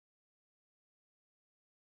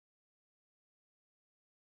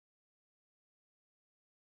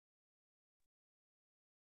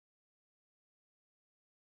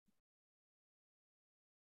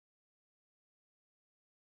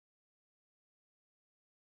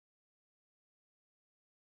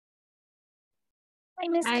Hi,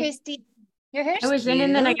 Miss I Christy. Your hair's I was cute. in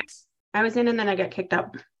and then I got kicked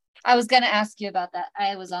out. I was gonna ask you about that.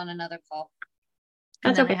 I was on another call, and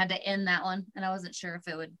That's then okay. I had to end that one, and I wasn't sure if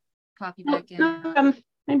it would pop you No, back in or no, not.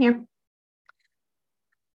 I'm here.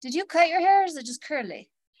 Did you cut your hair, or is it just curly?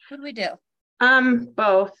 What do we do?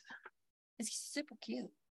 Both. It's super cute.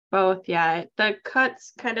 Both, yeah. The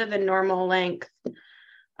cut's kind of the normal length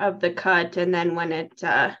of the cut, and then when it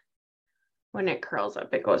curls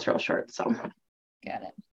up, it goes real short. So Got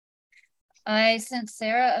it. I sent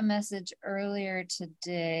Sarah a message earlier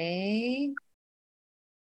today,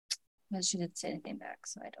 but she didn't say anything back,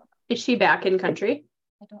 so I don't know. is she back in country?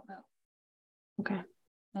 I don't know. Okay.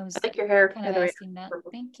 I was I like your hair, kind by of the way. asking that.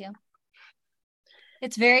 Thank you.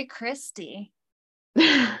 It's very Christy.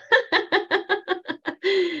 Did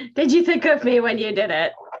you think of me when you did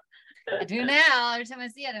it? I do now. Every time I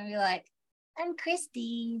see it, I'll be like, I'm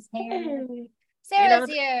Christy's hair. Hey. Sarah's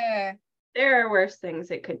here. There are worse things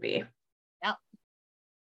it could be. Yep.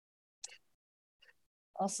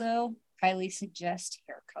 Also, highly suggest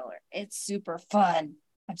hair color. It's super fun.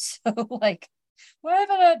 I'm so like, why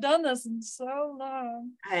haven't I done this in so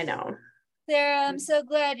long? I know. Sarah, I'm so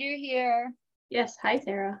glad you're here. Yes. Hi,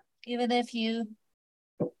 Sarah. Even if you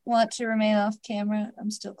want to remain off camera, I'm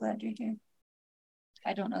still glad you're here.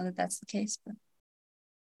 I don't know that that's the case, but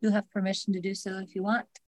you'll have permission to do so if you want.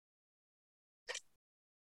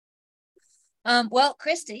 Well,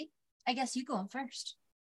 Christy, I guess you going first.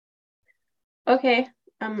 Okay.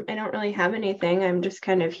 I don't really have anything. I'm just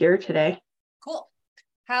kind of here today. Cool.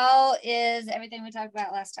 How is everything we talked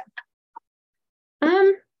about last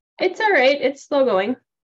time? It's all right. It's slow going,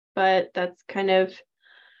 but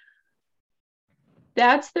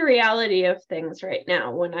that's the reality of things right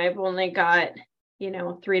now. When I've only got,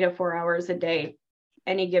 3 to 4 hours a day,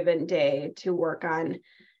 any given day to work on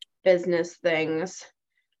business things,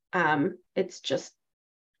 it's just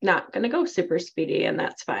not going to go super speedy, and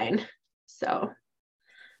that's fine. So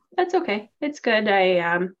that's okay. It's good. I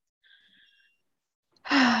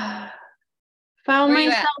found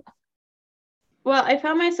myself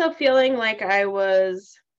feeling like I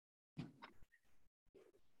was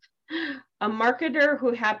a marketer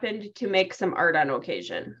who happened to make some art on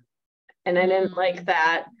occasion, and I didn't like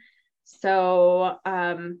that. So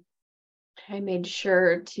I made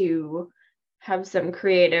sure to have some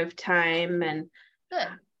creative time, and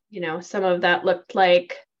some of that looked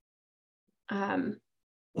like a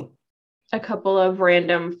couple of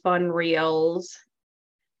random fun reels,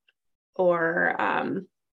 or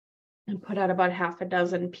put out about half a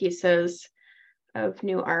dozen pieces of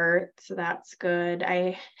new art. So that's good.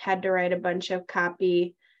 I had to write a bunch of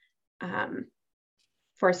copy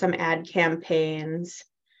for some ad campaigns.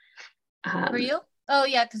 For you? Oh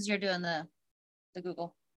yeah, because you're doing the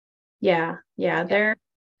Google. Yeah. Okay.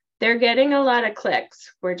 They're getting a lot of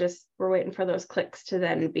clicks. We're waiting for those clicks to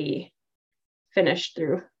then be finished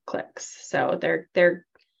through clicks. So they're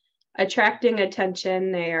attracting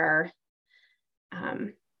attention. They're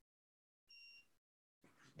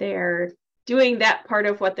doing that part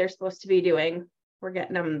of what they're supposed to be doing. We're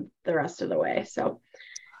getting them the rest of the way. So,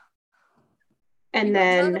 and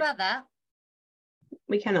then talk about that.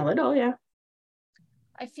 We can a little, yeah.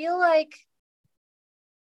 I feel like,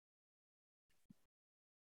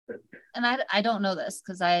 and I don't know this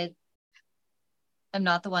because I am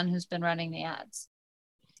not the one who's been running the ads,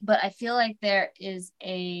 but I feel like there is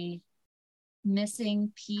a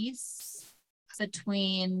missing piece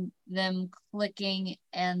between them clicking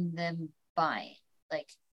and them buying. Like,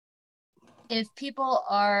 if people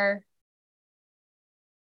are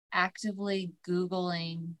actively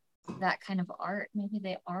Googling that kind of art, maybe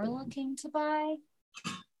they are looking to buy.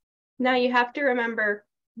 Now you have to remember,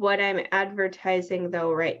 what I'm advertising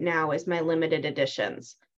though right now is my limited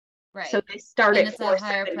editions. Right. So they start and at it's a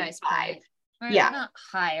higher price point. Yeah. Not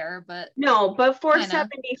higher, but no, but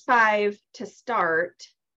 $475 to start.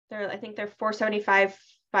 I think they're $475,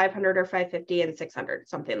 $500 or $550 and $600,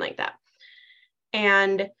 something like that.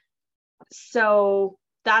 And so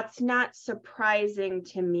that's not surprising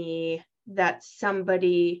to me that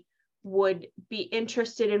somebody would be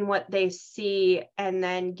interested in what they see and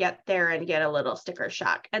then get there and get a little sticker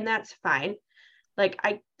shock. And that's fine. Like,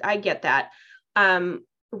 I get that.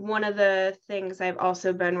 One of the things I've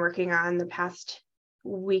also been working on the past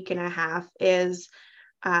week and a half is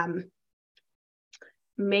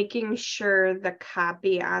making sure the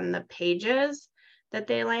copy on the pages that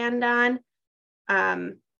they land on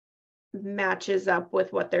matches up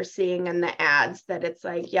with what they're seeing in the ads, that it's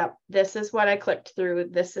like, yep, this is what I clicked through,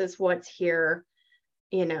 this is what's here,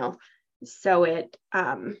 so it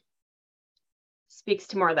speaks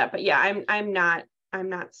to more of that. But yeah, I'm not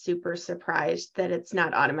not super surprised that it's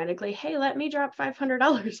not automatically, hey, let me drop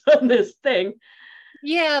 $500 on this thing.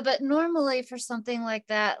 Yeah, but normally for something like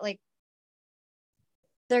that, like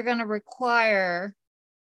they're going to require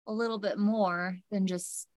a little bit more than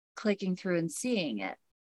just clicking through and seeing it.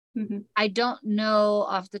 Mm-hmm. I don't know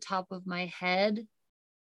off the top of my head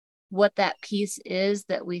what that piece is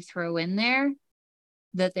that we throw in there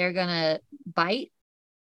that they're going to bite.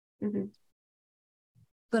 Mm-hmm.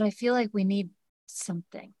 But I feel like we need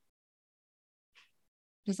something.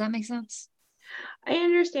 Does that make sense? I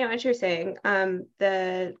understand what you're saying.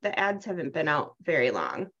 The ads haven't been out very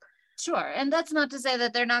long. Sure. And that's not to say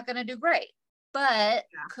that they're not going to do great, but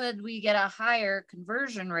could we get a higher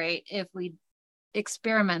conversion rate if we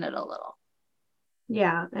experimented a little?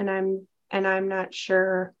 Yeah, and I'm not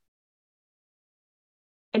sure.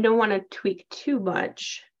 I don't want to tweak too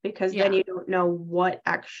much because then you don't know what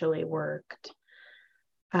actually worked.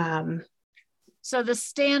 So the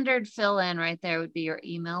standard fill in right there would be your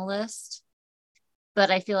email list. But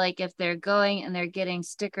I feel like if they're going and they're getting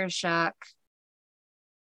sticker shock,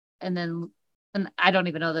 and I don't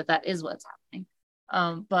even know that is what's happening.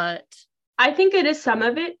 But I think it is some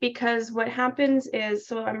of it, because what happens is,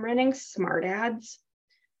 so I'm running smart ads,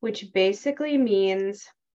 which basically means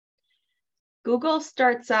Google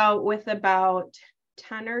starts out with about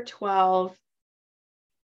 10 or 12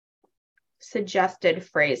 suggested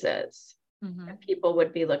phrases that people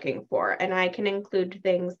would be looking for. And I can include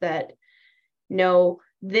things that, no,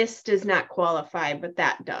 this does not qualify, but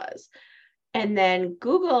that does. And then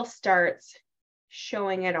Google starts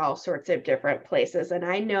showing it all sorts of different places. And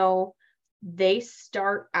I know they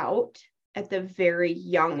start out at the very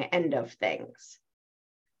young end of things,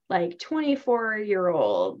 like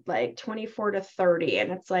 24-year-old, like 24 to 30.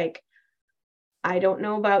 And it's like, I don't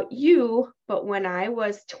know about you, but when I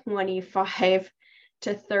was 25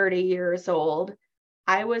 to 30 years old,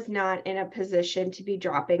 I was not in a position to be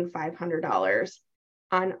dropping $500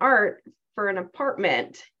 on art for an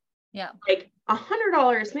apartment. Yeah. Like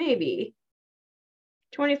 $100 maybe,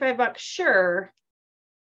 $25 sure,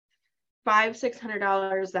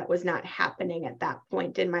 $500-$600, that was not happening at that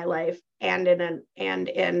point in my life and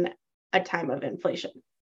in a time of inflation.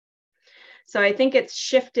 So I think it's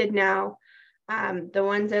shifted now. The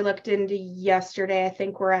ones I looked into yesterday, I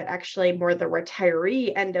think we're at actually more the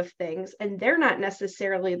retiree end of things, and they're not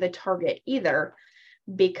necessarily the target either,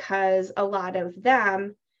 because a lot of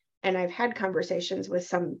them, and I've had conversations with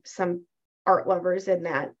some art lovers in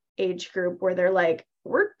that age group where they're like,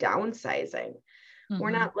 we're downsizing.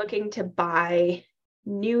 We're not looking to buy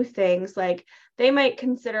new things. Like they might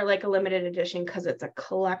consider like a limited edition because it's a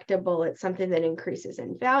collectible, it's something that increases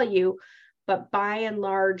in value, but by and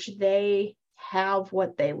large, they have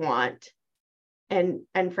what they want, and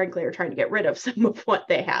frankly are trying to get rid of some of what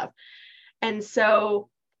they have. And so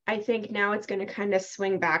I think now it's going to kind of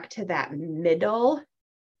swing back to that middle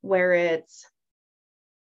where it's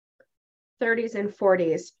 30s and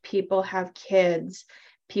 40s, people have kids,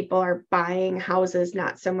 people are buying houses,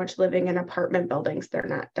 not so much living in apartment buildings, they're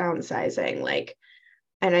not downsizing, like,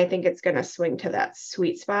 and I think it's going to swing to that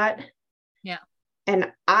sweet spot. Yeah.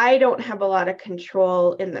 And I don't have a lot of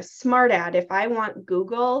control in the smart ad. If I want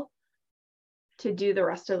Google to do the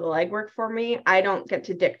rest of the legwork for me, I don't get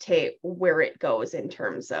to dictate where it goes in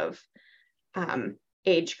terms of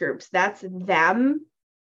age groups. That's them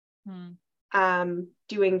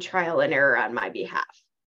doing trial and error on my behalf.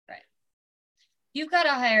 Right. You've got a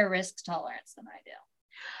higher risk tolerance than I do.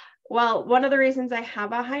 Well, one of the reasons I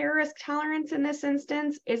have a higher risk tolerance in this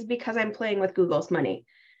instance is because I'm playing with Google's money,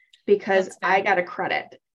 because I got a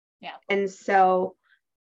credit. Yeah. And so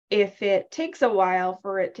if it takes a while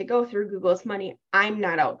for it to go through Google's money, I'm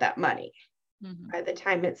not out that money. By the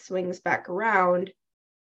time it swings back around,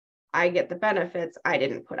 I get the benefits I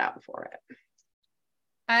didn't put out for it.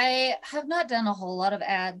 I have not done a whole lot of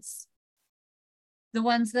ads. The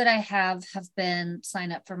ones that I have been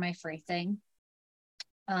sign up for my free thing.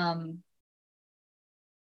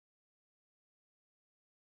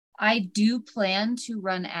 I do plan to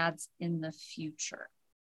run ads in the future,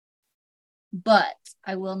 but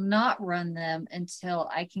I will not run them until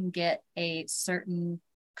I can get a certain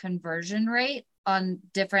conversion rate on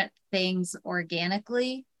different things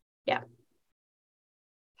organically. Yeah.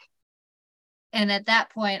 And at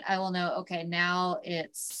that point, I will know, okay, now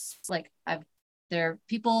it's like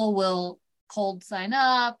people will cold sign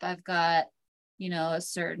up. I've got, a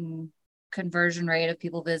certain conversion rate of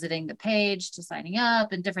people visiting the page to signing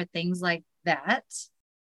up and different things like that.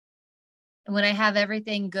 And when I have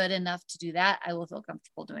everything good enough to do that, I will feel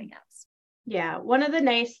comfortable doing ads. Yeah. One of the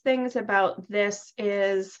nice things about this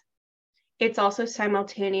is it's also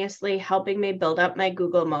simultaneously helping me build up my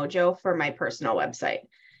Google Mojo for my personal website,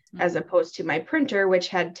 as opposed to my printer, which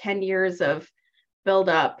had 10 years of build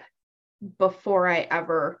up before I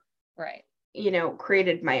ever,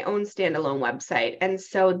 created my own standalone website. And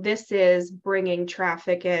so this is bringing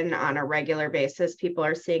traffic in on a regular basis. People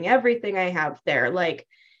are seeing everything I have there. Like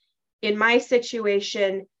in my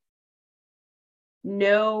situation,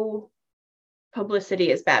 no publicity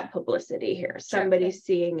is bad publicity here. Somebody's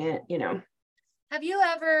seeing it, Have you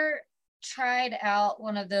ever tried out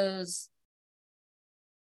one of those?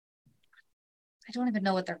 I don't even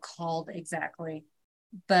know what they're called exactly,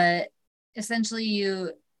 but essentially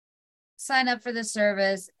you sign up for the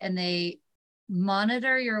service and they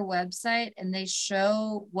monitor your website and they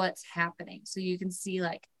show what's happening. So you can see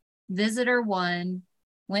like visitor 1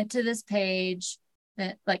 went to this page,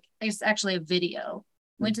 like it's actually a video,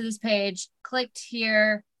 went to this page, clicked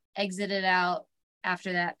here, exited out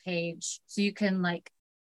after that page. So you can like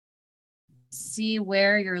see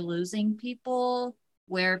where you're losing people,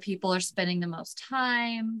 where people are spending the most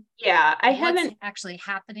time. Yeah, I haven't actually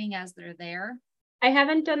happening as they're there. I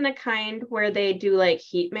haven't done the kind where they do like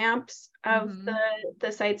heat maps of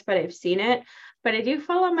the sites, but I've seen it. But I do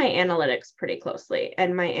follow my analytics pretty closely,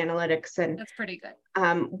 and my analytics, and that's pretty good.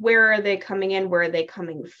 Where are they coming in? Where are they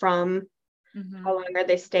coming from? How long are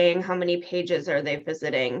they staying? How many pages are they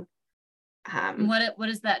visiting? What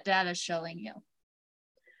is that data showing you?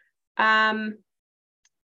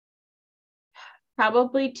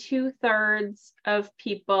 Probably 2/3 of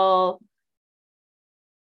people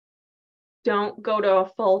don't go to a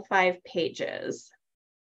full 5 pages.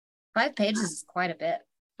 5 pages is quite a bit.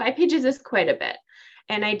 5 pages is quite a bit.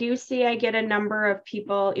 And I do see, I get a number of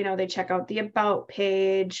people, they check out the about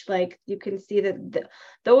page. Like you can see that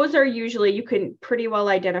those are usually, you can pretty well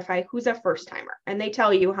identify who's a first timer, and they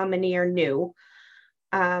tell you how many are new.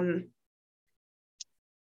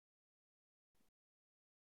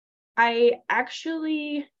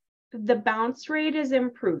 The bounce rate is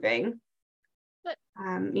improving.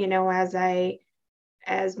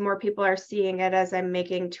 As more people are seeing it, as I'm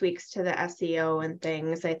making tweaks to the SEO and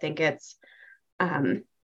things, I think it's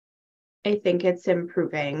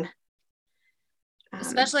improving.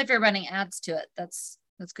 Especially if you're running ads to it. That's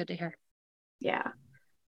good to hear. Yeah.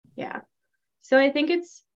 So I think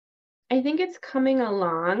it's coming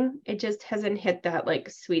along. It just hasn't hit that like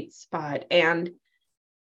sweet spot. And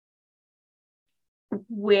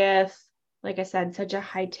with, like I said, such a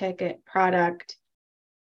high ticket product,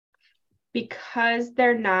 because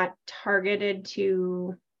they're not targeted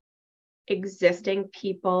to existing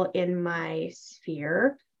people in my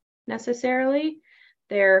sphere necessarily,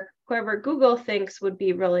 they're whoever Google thinks would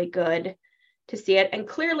be really good to see it. And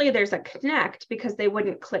clearly there's a connect because they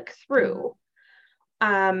wouldn't click through.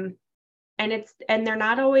 And they're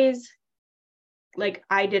not always like,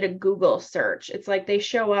 I did a Google search. It's like they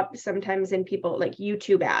show up sometimes in people like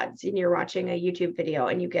YouTube ads, and you're watching a YouTube video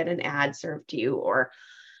and you get an ad served to you, or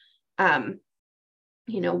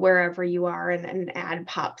wherever you are, and an ad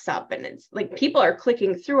pops up, and it's like people are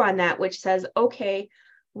clicking through on that, which says, okay,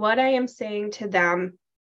 what I am saying to them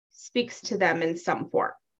speaks to them in some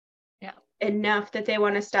form. Yeah. Enough that they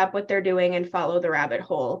want to stop what they're doing and follow the rabbit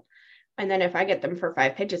hole. And then if I get them for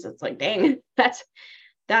 5 pages, it's like, dang, that's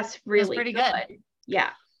really pretty good. Yeah.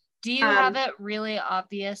 Do you have it really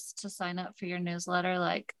obvious to sign up for your newsletter,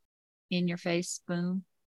 like in your face, boom?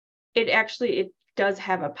 It does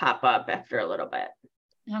have a pop-up after a little bit.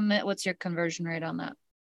 What's your conversion rate on that?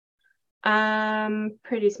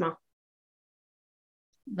 Pretty small.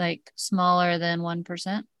 Like smaller than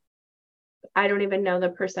 1%? I don't even know the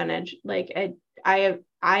percentage. Like I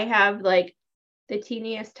have like the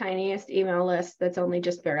teeniest, tiniest email list that's only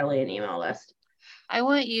just barely an email list. I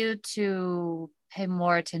want you to pay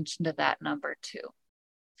more attention to that number too.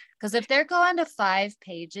 Because if they're going to 5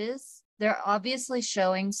 pages, they're obviously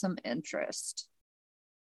showing some interest.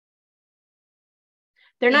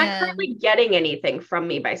 They're not currently getting anything from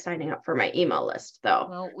me by signing up for my email list, though.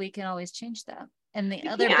 Well, we can always change that. And the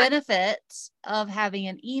other benefit of having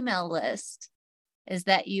an email list is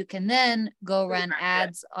that you can then go run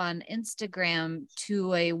ads on Instagram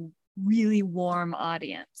to a really warm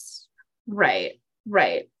audience. Right.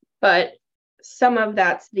 But some of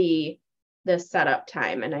that's the setup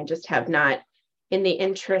time, and I just have not, in the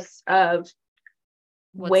interest of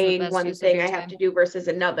weighing one thing I have to do versus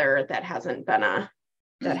another, that hasn't been a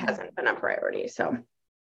priority. So I'm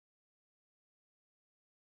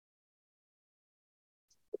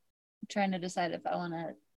trying to decide if I want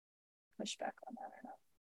to push back on that or not.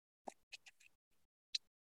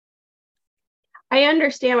 I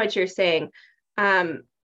understand what you're saying.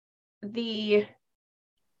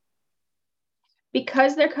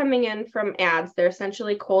 because they're coming in from ads, they're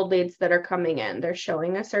essentially cold leads that are coming in. They're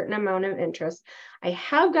showing a certain amount of interest. I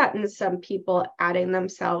have gotten some people adding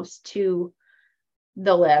themselves to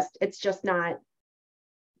the list. It's just not,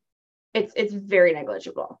 it's very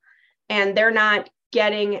negligible. And they're not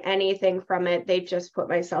getting anything from it. They've just put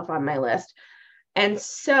myself on my list. And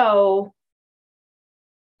so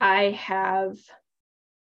I have.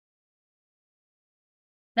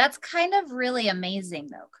 That's kind of really amazing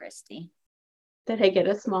though, Christy. That I get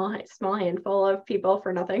a small handful of people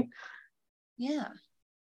for nothing. Yeah.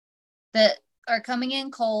 That are coming in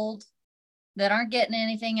cold, that aren't getting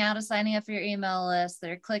anything out of signing up for your email list.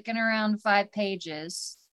 They're clicking around 5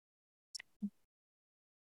 pages.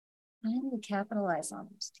 I need to capitalize on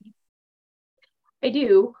this team. I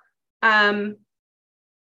do.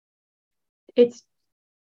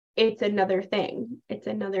 It's another thing. It's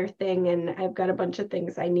another thing, and I've got a bunch of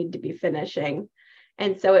things I need to be finishing.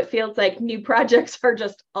 And so it feels like new projects are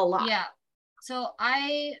just a lot. Yeah. So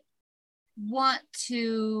I want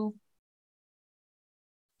to,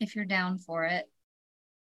 if you're down for it,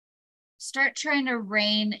 start trying to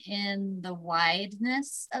rein in the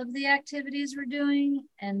wideness of the activities we're doing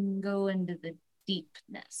and go into the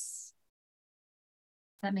deepness.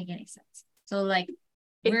 Does that make any sense? So like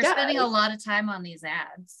we're spending a lot of time on these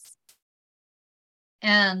ads.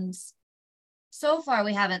 And so far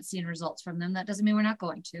we haven't seen results from them. That doesn't mean we're not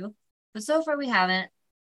going to, but so far we haven't.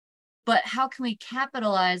 But how can we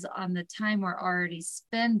capitalize on the time we're already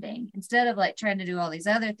spending instead of like trying to do all these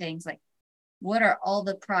other things? Like, what are all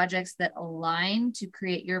the projects that align to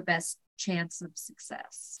create your best chance of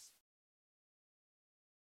success?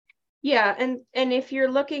 Yeah, and if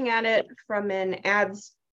you're looking at it from an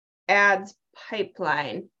ads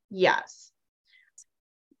pipeline, yes.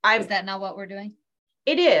 Is that not what we're doing?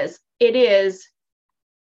 It is. It is.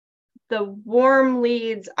 The warm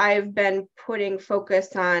leads I've been putting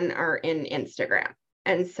focus on are in Instagram.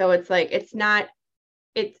 And so it's like, it's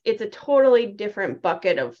a totally different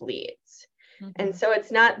bucket of leads. Mm-hmm. And so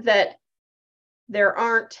it's not that there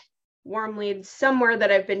aren't warm leads somewhere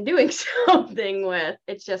that I've been doing something with.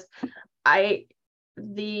 It's just,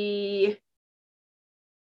 the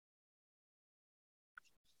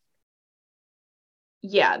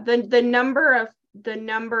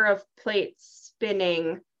number of plates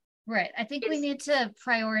spinning. Right. I think we need to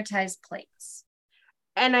prioritize plates.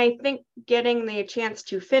 And I think getting the chance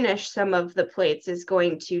to finish some of the plates is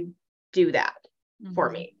going to do that for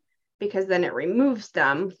me, because then it removes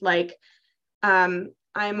them. Like, what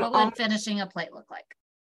would finishing a plate look like?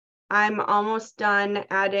 I'm almost done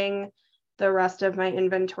adding the rest of my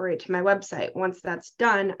inventory to my website. Once that's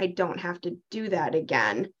done, I don't have to do that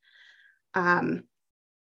again. Then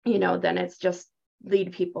it's just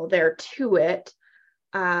lead people there to it.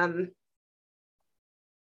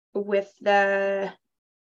 With the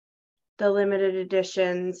limited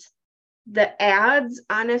editions, the ads,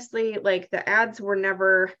 honestly, like the ads were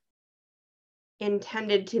never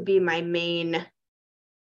intended to be my main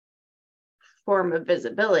form of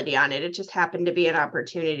visibility on it. It just happened to be an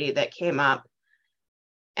opportunity that came up,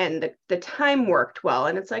 and the time worked well.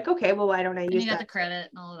 And it's like, okay, well, why don't I use that? You got the credit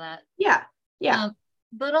and all of that. Yeah.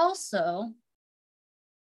 But also,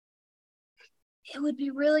 it would be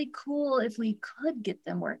really cool if we could get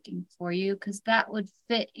them working for you, because that would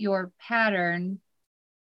fit your pattern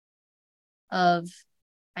of,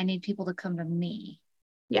 I need people to come to me.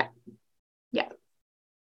 Yeah.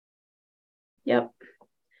 Yep.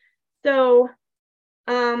 So,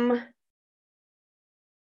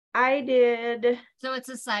 I did. So it's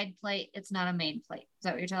a side plate. It's not a main plate. Is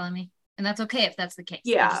that what you're telling me? And that's okay if that's the case.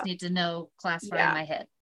 Yeah. I just need to classify in my head.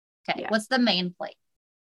 Okay. Yeah. What's the main plate?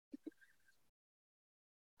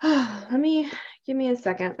 Give me a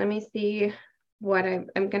second. Let me see what I'm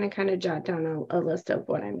going to kind of jot down a list of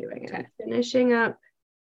what I'm doing. Okay. I'm finishing up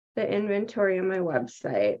the inventory on my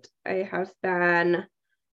website. I have been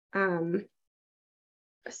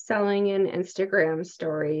selling in Instagram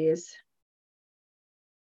stories.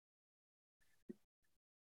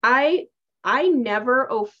 I never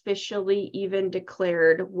officially even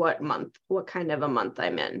declared what kind of a month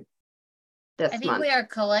I'm in this month. I think we are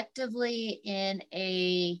collectively in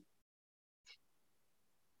a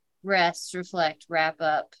rest, reflect, wrap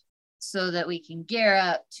up, so that we can gear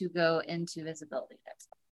up to go into visibility next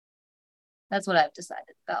month. That's what I've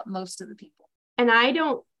decided about most of the people. And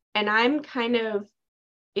I'm kind of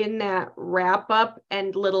in that wrap up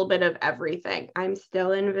and little bit of everything. I'm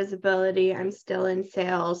still in visibility. I'm still in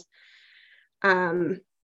sales.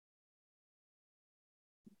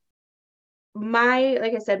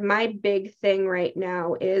 Like I said, my big thing right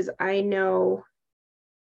now is I know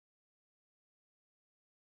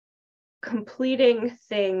completing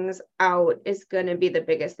things out is going to be the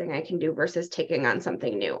biggest thing I can do versus taking on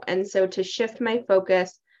something new. And so to shift my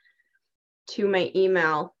focus to my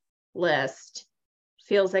email list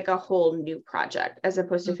feels like a whole new project as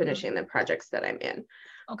opposed to finishing the projects that I'm in.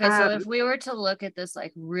 Okay, so if we were to look at this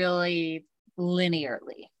like really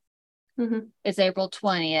linearly, it's April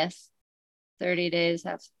 20th, 30 days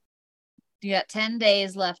you got 10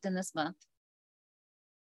 days left in this month.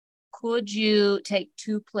 Could you take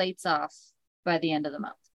 2 plates off by the end of the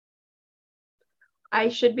month? I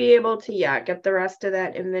should be able to, get the rest of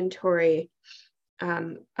that inventory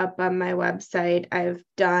up on my website. I've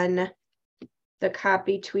done the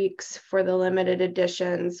copy tweaks for the limited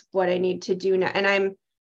editions, what I need to do now. And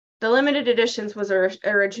the limited editions was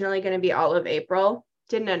originally going to be all of April.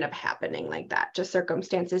 Didn't end up happening like that. Just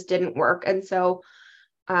circumstances didn't work. And so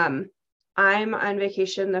I'm on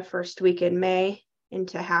vacation the first week in May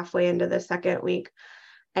into halfway into the second week.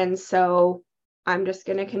 And so I'm just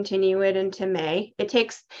going to continue it into May. It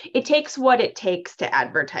takes what it takes to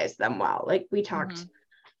advertise them well. Like we talked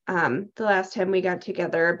the last time we got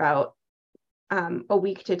together about a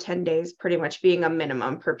week to 10 days pretty much being a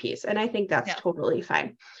minimum per piece. And I think that's totally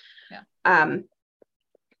fine. Yeah.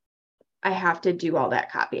 I have to do all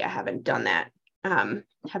that copy. I haven't done that.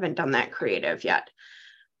 Haven't done that creative yet.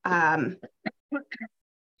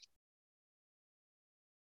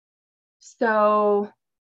 So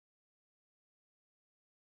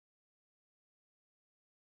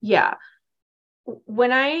yeah,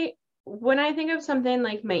 when I think of something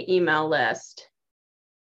like my email list,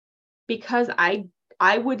 because I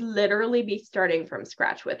would literally be starting from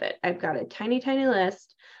scratch with it. I've got a tiny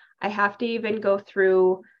list. I have to even go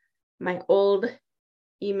through my old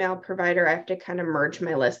email provider. I have to kind of merge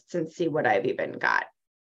my lists and see what I've even got.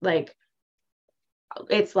 Like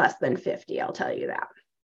it's less than 50, I'll tell you that.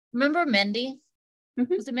 Remember Mindy?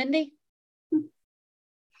 Was it Mindy?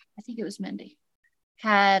 I think it was Mindy.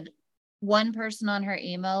 Had one person on her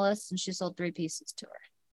email list and she sold 3 pieces to her.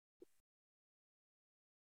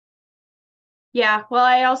 Yeah, well,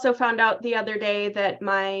 I also found out the other day that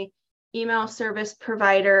my email service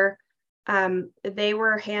provider, they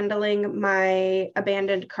were handling my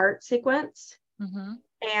abandoned cart sequence.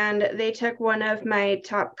 And they took one of my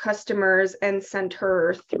top customers and sent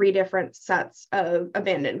her 3 different sets of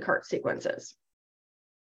abandoned cart sequences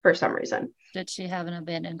for some reason. Did she have an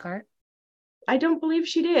abandoned cart? I don't believe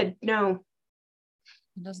she did. No.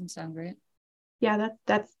 It doesn't sound great. Yeah,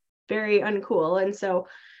 that's very uncool. And so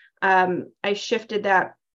I shifted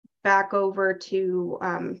that back over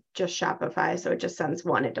to just Shopify. So it just sends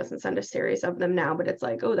one. It doesn't send a series of them now, but it's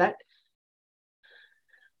like, oh, that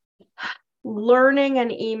learning an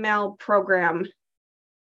email program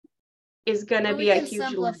is going to be a huge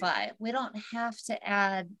simplify. We don't have to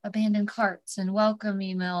add abandoned carts and welcome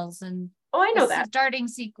emails and I know that starting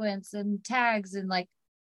sequence and tags and like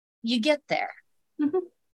you get there.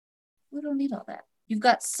 We don't need all that. You've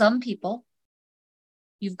got some people.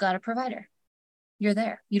 You've got a provider. You're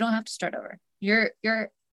there. You don't have to start over.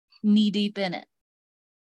 You're knee deep in it.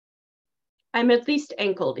 I'm at least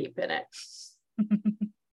ankle deep in it.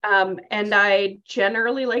 And I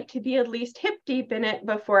generally like to be at least hip deep in it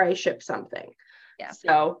before I ship something. Yeah.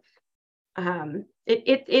 So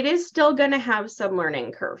it is still going to have some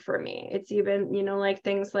learning curve for me. It's even, like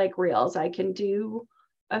things like reels. I can do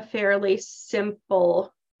a fairly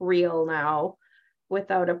simple reel now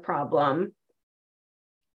without a problem.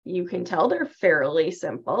 You can tell they're fairly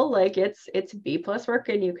simple. Like it's B+ work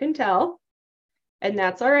and you can tell. And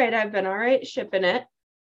that's all right. I've been all right shipping it.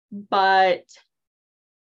 But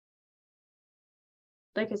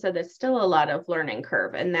like I said, there's still a lot of learning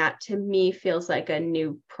curve. And that to me feels like a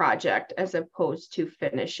new project as opposed to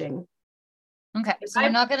finishing. Okay. So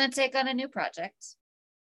I'm not going to take on a new project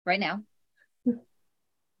right now.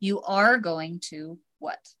 You are going to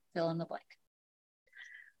what? Fill in the blank.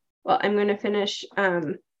 Well, I'm going to finish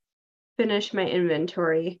my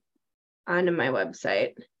inventory onto my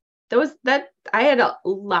website. I had a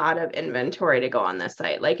lot of inventory to go on this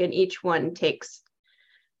site, like, and each one takes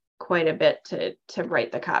quite a bit to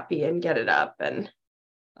write the copy and get it up. And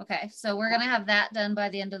okay, so we're gonna have that done by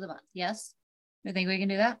the end of the month. Yes, you think we can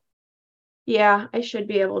do that? Yeah, I should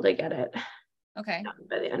be able to get it. Okay.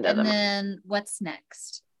 By the end of the month. And then what's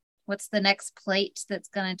next? What's the next plate that's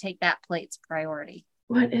gonna take that plate's priority?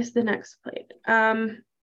 What is the next plate?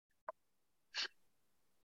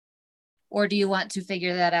 Or do you want to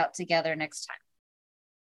figure that out together next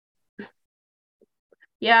time?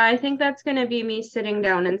 Yeah, I think that's going to be me sitting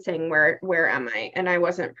down and saying, where am I? And I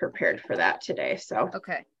wasn't prepared for that today. So,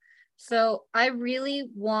 okay. So I really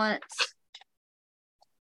want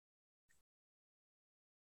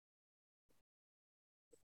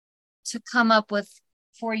to come up with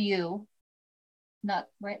for you, not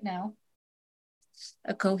right now,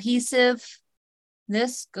 a cohesive,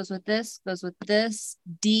 this goes with this,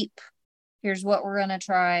 deep, here's what we're going to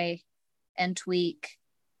try and tweak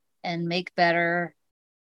and make better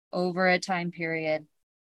over a time period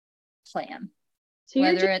plan. So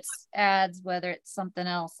whether it's ads, whether it's something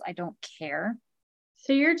else, I don't care.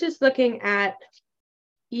 So you're just looking at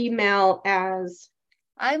email as...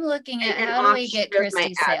 I'm looking at how do we get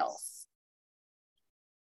Christy sales.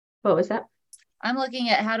 What was that? I'm looking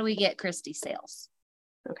at how do we get Christy sales.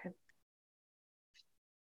 Okay.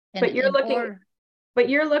 And, but you're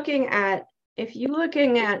looking at, if you're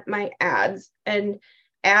looking at my ads, and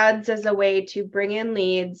ads as a way to bring in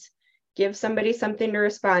leads, give somebody something to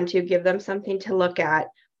respond to, give them something to look at,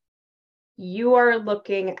 you are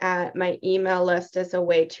looking at my email list as a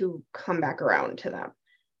way to come back around to them.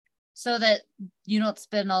 So that you don't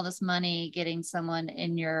spend all this money getting someone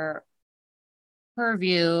in your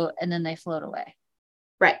purview and then they float away.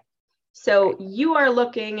 Right. So you are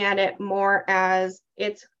looking at it more as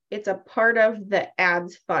it's a part of the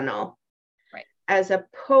ads funnel, right? As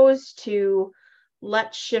opposed to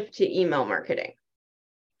let's shift to email marketing.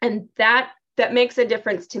 And that makes a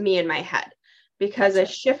difference to me in my head, because a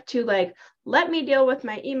shift to like, let me deal with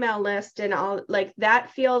my email list and all, like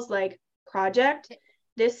that feels like project.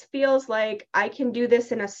 This feels like I can do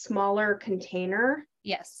this in a smaller container.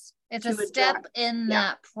 Yes. It's a step in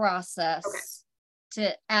that process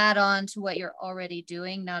to add on to what you're already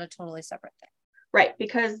doing, not a totally separate thing. Right.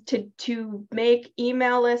 Because to make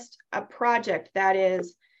email list a project, that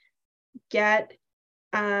is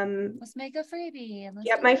let's make a freebie and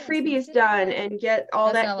get my freebies done and get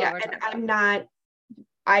all that. Yeah. And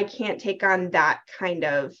I can't take on that kind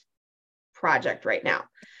of project right now,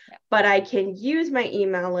 but I can use my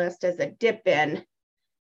email list as a dip in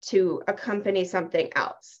to accompany something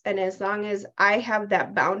else. And as long as I have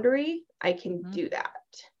that boundary, I can do that.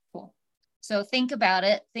 Cool. So think about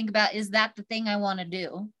it. Is that the thing I want to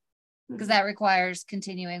do? Because that requires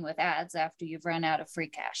continuing with ads after you've run out of free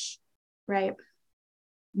cash. Right.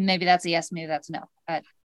 Maybe that's a yes, maybe that's a no. I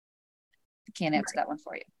can't answer that one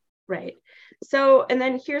for you. Right. So, and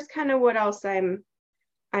then here's kind of what else I'm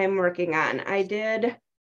working on. I did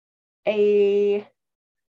a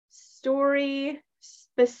story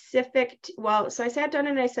specific so I sat down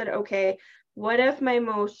and I said, okay, what if my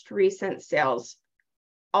most recent sales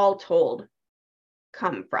all told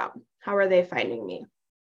come from? How are they finding me?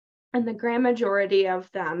 And the grand majority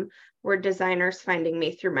of them were designers finding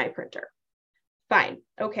me through my printer. Fine.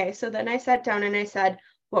 Okay. So then I sat down and I said,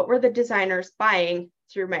 what were the designers buying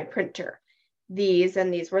through my printer? These,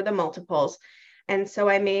 and these were the multiples. And so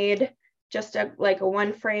I made just a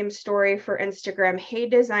one frame story for Instagram. Hey,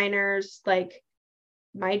 designers, like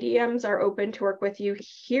my DMs are open to work with you.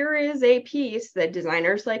 Here is a piece that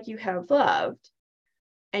designers like you have loved,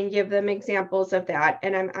 and give them examples of that.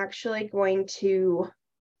 And I'm actually going to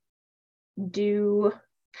do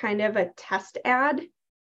kind of a test ad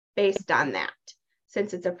based on that.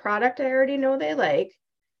 Since it's a product I already know they like,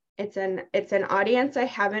 it's an audience I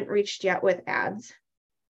haven't reached yet with ads.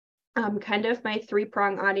 Kind of my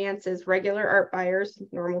 3-prong audience is regular art buyers,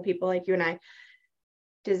 normal people like you and I,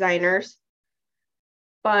 designers,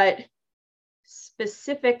 but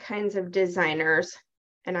specific kinds of designers,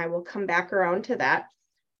 and I will come back around to that,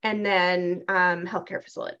 and then healthcare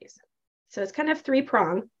facilities. So it's kind of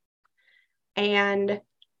 3-prong, and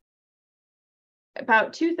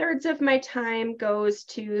about 2/3 of my time goes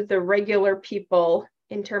to the regular people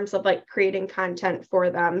in terms of like creating content for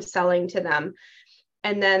them, selling to them.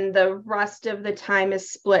 And then the rest of the time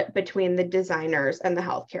is split between the designers and the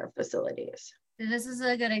healthcare facilities. This is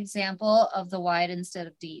a good example of the wide instead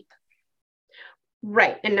of deep.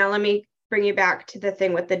 Right. And now let me bring you back to the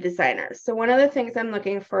thing with the designers. So one of the things I'm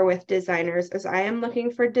looking for with designers is I am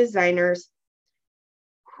looking for designers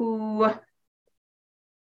who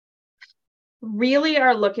really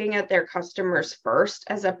are looking at their customers first,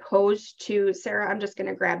 as opposed to, Sarah, I'm just going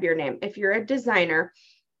to grab your name. If you're a designer,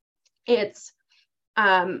 it's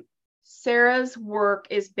Sarah's work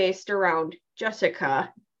is based around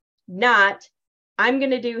Jessica, not I'm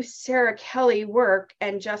going to do Sarah Kelly work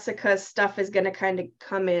and Jessica's stuff is going to kind of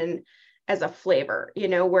come in as a flavor, you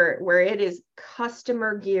know, where it is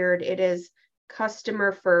customer geared, it is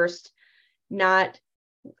customer first, not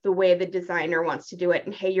the way the designer wants to do it.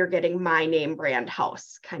 And hey, you're getting my name brand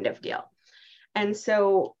house kind of deal. And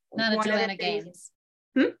so not a Joanna Gaines.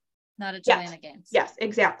 Not a Joanna Gaines. Yes,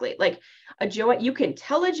 exactly. Like you can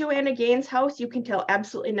tell a Joanna Gaines house, you can tell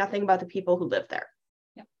absolutely nothing about the people who live there.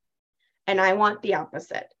 Yep. And I want the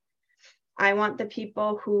opposite. I want the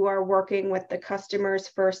people who are working with the customers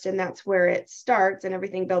first, and that's where it starts and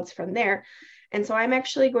everything builds from there. And so I'm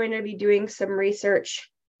actually going to be doing some research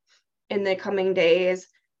in the coming days,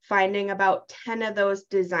 finding about 10 of those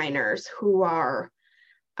designers who are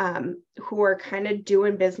kind of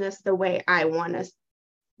doing business the way I want to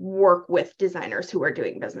work with designers who are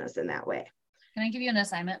doing business in that way. Can I give you an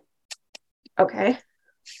assignment? Okay.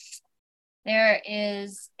 There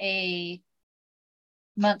is a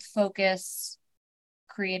month focus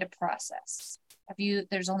creative process.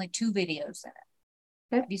 There's only 2 videos in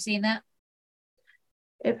it. Okay. Have you seen that?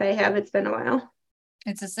 If I have, it's been a while.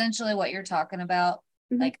 It's essentially what you're talking about.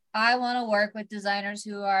 Mm-hmm. Like, I want to work with designers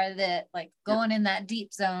who are going in that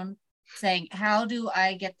deep zone, saying, how do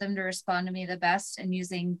I get them to respond to me the best, and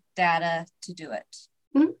using data to do it.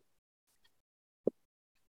 Mm-hmm.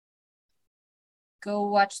 Go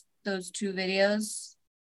watch those 2 videos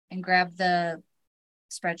and grab the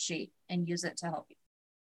spreadsheet and use it to help you.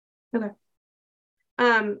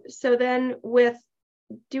 Okay. So then with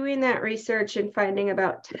doing that research and finding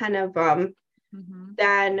about 10 of them, mm-hmm.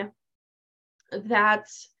 then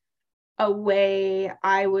that's a way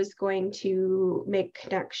I was going to make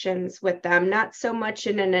connections with them, not so much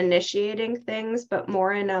in an initiating things, but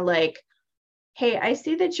more in a like, hey, I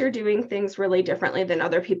see that you're doing things really differently than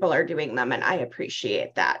other people are doing them, and I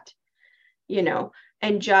appreciate that,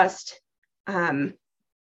 and just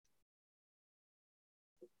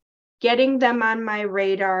getting them on my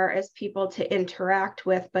radar as people to interact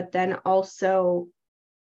with, but then also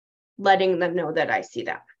letting them know that I see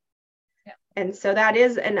them. Yeah. And so that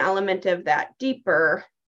is an element of that deeper,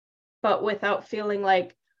 but without feeling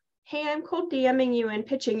like, hey, I'm cold DMing you and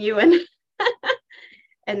pitching you, and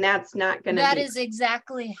and that's not going to be. That is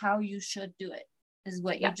exactly how you should do it, is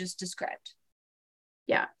what you just described.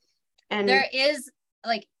 Yeah. And there is,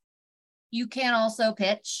 you can also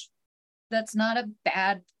pitch. That's not a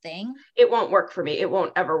bad thing. It won't work for me. It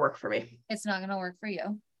won't ever work for me. It's not going to work for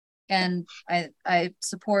you. And I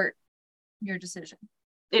support your decision.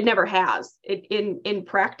 It never has. In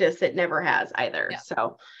practice, it never has either. Yeah.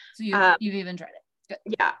 So you've even tried it.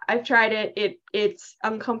 Good. Yeah, I've tried it. It's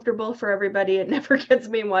uncomfortable for everybody. It never gets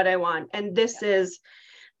me what I want. And this is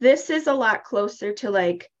a lot closer to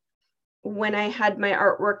like when I had my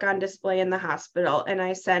artwork on display in the hospital, and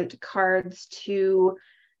I sent cards to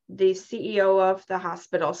the CEO of the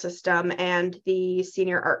hospital system and the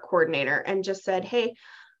senior art coordinator and just said, hey,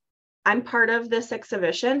 I'm part of this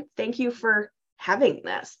exhibition. Thank you for having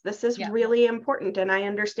this. This is really important. And I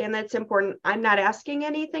understand that it's important. I'm not asking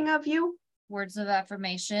anything of you. Words of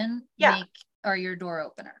affirmation are your door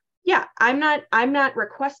opener. Yeah. I'm not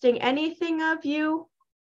requesting anything of you.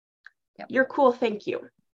 Yep. You're cool. Thank you.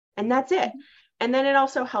 And that's it. Mm-hmm. And then it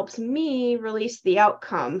also helps me release the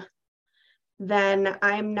outcome. Then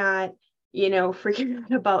I'm not, freaking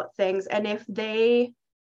out about things. And if they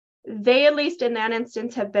at least in that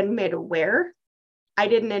instance have been made aware, I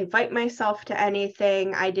didn't invite myself to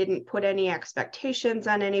anything. I didn't put any expectations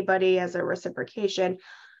on anybody as a reciprocation.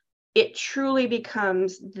 It truly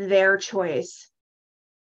becomes their choice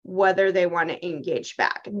whether they want to engage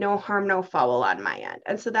back. No harm, no foul on my end.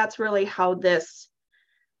 And so that's really how this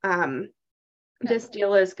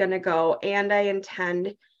deal is going to go. And I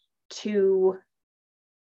intend to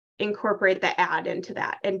incorporate the ad into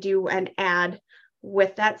that and do an ad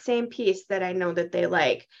with that same piece that I know that they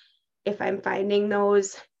like. If I'm finding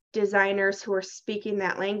those designers who are speaking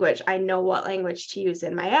that language, I know what language to use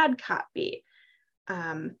in my ad copy.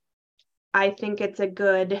 I think it's a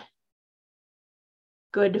good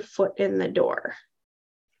foot in the door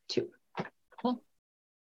too. Cool.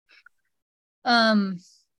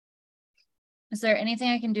 Is there anything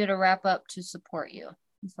I can do to wrap up to support you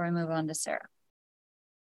before I move on to Sarah?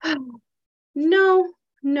 No,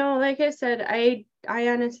 like I said, I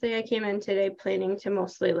honestly, I came in today planning to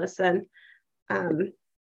mostly listen,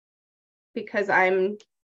 because I'm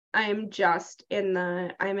just in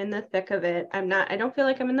the thick of it. I don't feel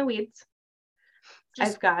like I'm in the weeds.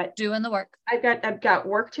 Just I've got doing the work. I've got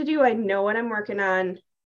work to do. I know what I'm working on,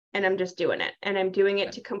 and I'm just doing it, and I'm doing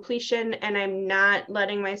it to completion, and I'm not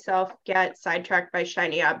letting myself get sidetracked by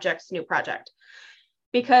shiny objects, new project,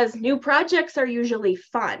 because new projects are usually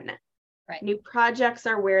fun. Right. New projects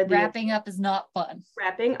are where wrapping up is not fun.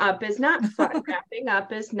 Wrapping up is not fun. Wrapping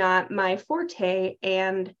up is not my forte,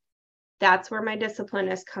 and that's where my discipline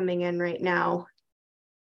is coming in right now.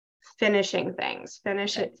 Finishing things,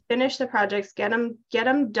 finish the projects, get them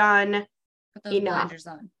done. Put those blinders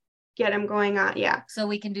on. Get them going on, yeah. So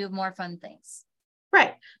we can do more fun things.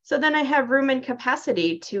 Right. So then I have room and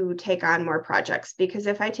capacity to take on more projects, because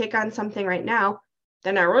if I take on something right now,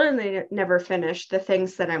 then I really never finish the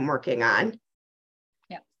things that I'm working on.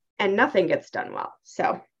 Yeah. And nothing gets done well.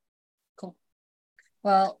 So cool.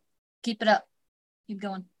 Well, keep it up. Keep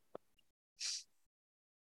going.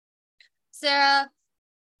 Sarah,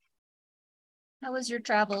 how was your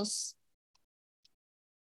travels?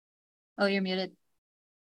 Oh, you're muted.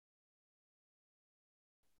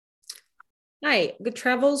 Hi, the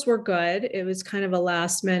travels were good. It was kind of a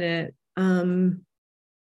last minute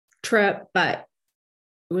trip, but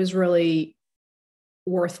it was really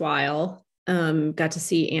worthwhile. Got to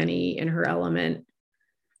see Annie in her element.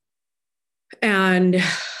 And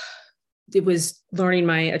it was learning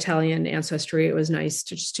my Italian ancestry. It was nice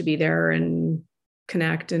to just to be there and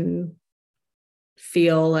connect and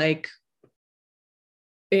feel like,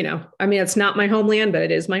 you know, I mean, it's not my homeland, but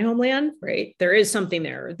it is my homeland, right? There is something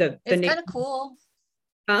there. It's kind of cool.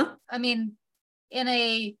 Huh? I mean, in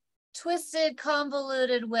a twisted,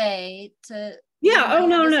 convoluted way to. Yeah. Oh,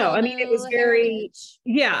 no. I mean, it was very,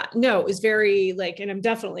 it was very like, and I'm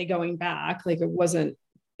definitely going back. Like it wasn't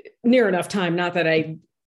near enough time. Not that I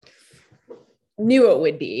knew it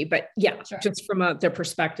would be, but yeah, sure. Just from the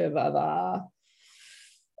perspective of,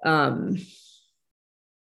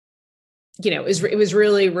 you know, it was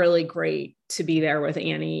really, really great to be there with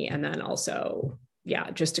Annie. And then also, yeah,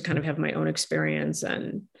 just to kind of have my own experience.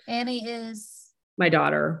 And Annie is my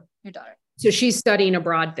daughter. Your daughter. So she's studying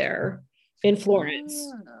abroad there in Florence.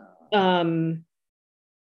 And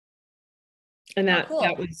that, cool.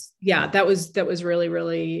 that was really,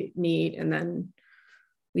 really neat. And then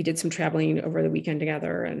we did some traveling over the weekend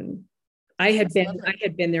together, and I had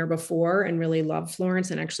been there before and really loved Florence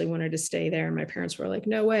and actually wanted to stay there. And my parents were like,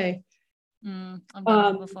 no way. I've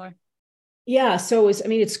been before. Yeah. So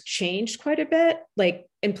it's changed quite a bit. Like,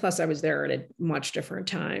 and plus I was there at a much different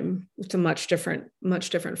time with much different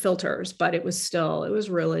filters, but it was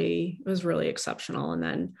really exceptional. And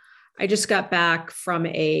then I just got back from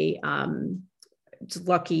it's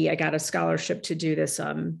lucky I got a scholarship to do this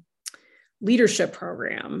leadership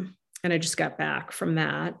program. And I just got back from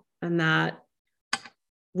that. And that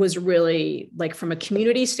was really like from a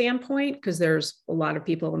community standpoint, because there's a lot of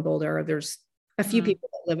people in Boulder. There's a few people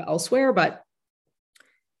that live elsewhere, but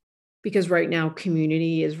because right now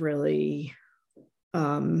community is really,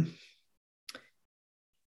 it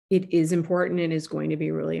is important and is going to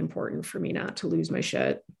be really important for me not to lose my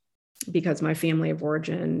shit, because my family of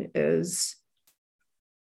origin is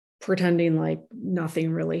pretending like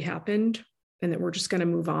nothing really happened and that we're just going to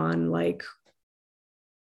move on. Like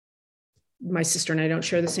my sister and I don't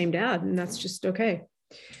share the same dad, and that's just okay.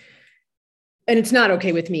 And it's not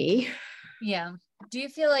okay with me. Yeah. Do you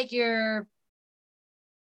feel like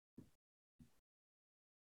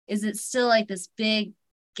is it still like this big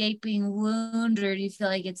gaping wound, or do you feel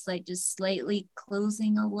like it's like just slightly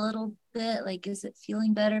closing a little bit? Like, is it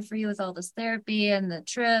feeling better for you with all this therapy and the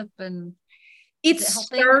trip? And it's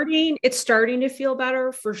starting to feel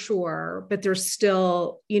better for sure, but there's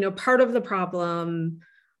still, part of the problem.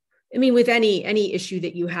 I mean, with any issue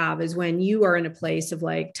that you have is when you are in a place of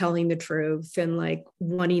like telling the truth and like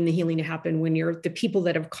wanting the healing to happen, when the people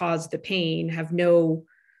that have caused the pain have no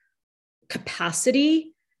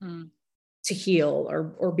capacity to heal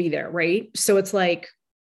or be there. Right. So it's like,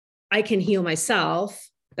 I can heal myself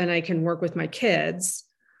and I can work with my kids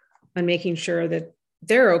on making sure that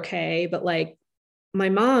they're okay. But like, my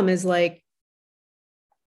mom is like,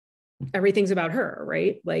 everything's about her.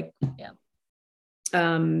 Right. Like, yeah.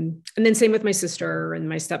 And then same with my sister, and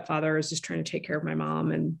my stepfather is just trying to take care of my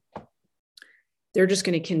mom, and they're just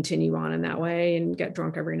going to continue on in that way and get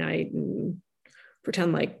drunk every night and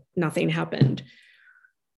pretend like nothing happened.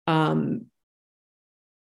 So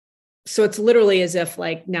it's literally as if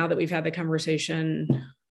like, now that we've had the conversation,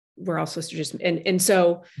 we're all supposed to just, and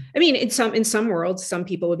so, I mean, in some worlds, some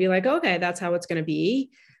people would be like, okay, that's how it's going to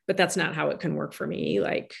be, but that's not how it can work for me.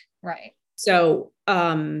 Like, right. So,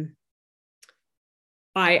 so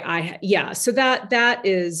that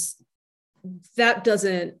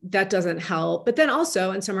doesn't help. But then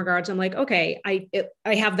also in some regards, I'm like, okay, I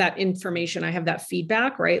have that information. I have that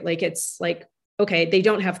feedback, right? Like, it's like, okay, they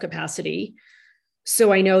don't have capacity.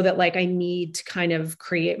 So I know that like, I need to kind of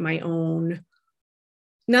create my own,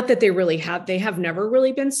 not that they have never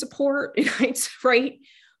really been support, right?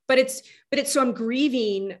 But so I'm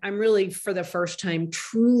grieving. I'm really for the first time,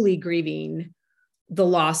 truly grieving the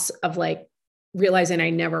loss of like, realizing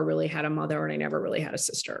I never really had a mother and I never really had a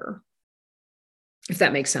sister, if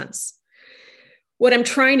that makes sense. What I'm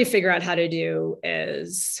trying to figure out how to do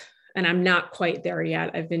is, and I'm not quite there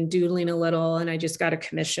yet, I've been doodling a little, and I just got a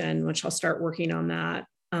commission, which I'll start working on that.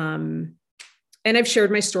 And I've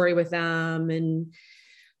shared my story with them, and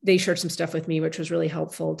they shared some stuff with me, which was really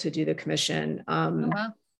helpful to do the commission. Oh,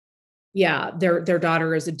 wow. Yeah, their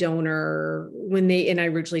daughter is a donor and I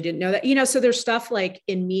originally didn't know that, so there's stuff like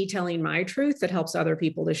in me telling my truth that helps other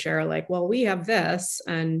people to share, like, well, we have this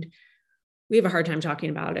and we have a hard time talking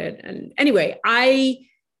about it. And anyway, how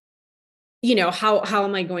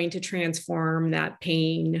am I going to transform that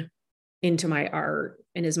pain into my art?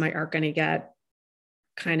 And is my art going to get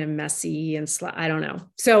kind of messy and I don't know.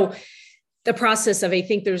 So the process of, I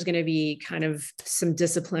think there's going to be kind of some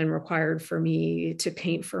discipline required for me to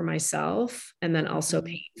paint for myself, and then also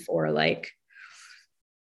paint for like,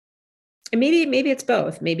 and maybe it's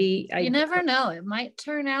both. Maybe you never know. It might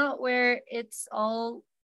turn out where it's all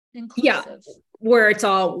inclusive. Yeah, where it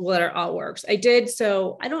all works. I did.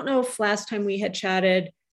 So I don't know if last time we had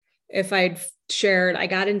chatted, if I'd shared, I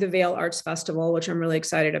got into Vail Arts Festival, which I'm really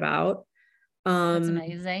excited about. That's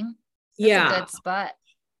amazing. That's a good spot.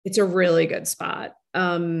 It's a really good spot.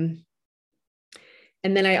 And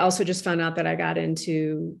then I also just found out that I got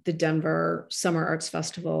into the Denver Summer Arts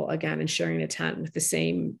Festival again and sharing a tent with the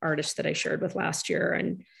same artist that I shared with last year.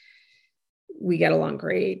 And we get along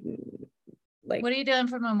great. Like, what are you doing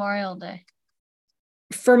for Memorial Day?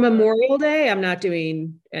 For Memorial Day, I'm not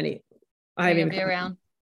doing any. I haven't be around.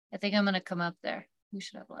 I think I'm going to come up there. We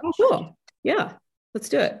should have lunch. Oh, cool. Yeah, let's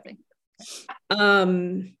do it.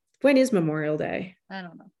 When is Memorial Day? I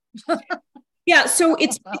don't know. Yeah, so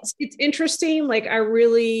it's interesting. Like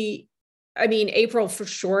April for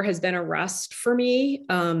sure has been a rest for me,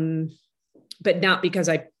 but not because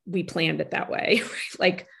we planned it that way.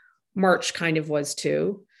 Like March kind of was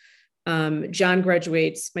too. My son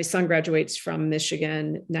graduates from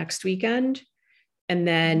Michigan next weekend. And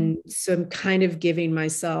then, so I'm kind of giving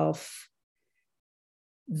myself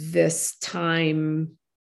this time,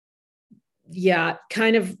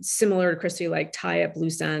 kind of similar to Christy, like tie up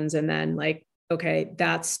loose ends. And then like, okay,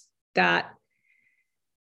 that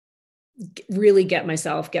really get my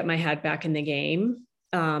head back in the game.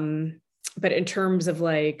 But in terms of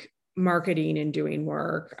like marketing and doing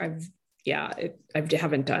work, I've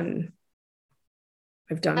done.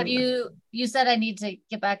 Have you said I need to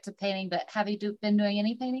get back to painting, but have you been doing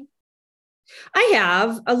any painting? I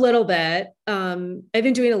have a little bit. I've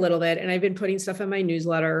been doing a little bit, and I've been putting stuff in my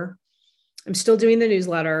newsletter. I'm still doing the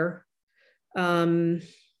newsletter. And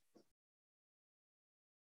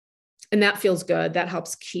that feels good. That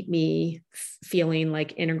helps keep me feeling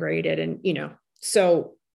like integrated. And,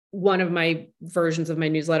 so one of my versions of my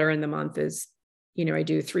newsletter in the month is, I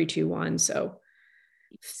do 3-2-1. So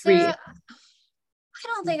Sarah, I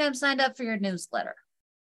don't think I'm signed up for your newsletter.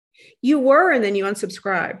 You were, and then you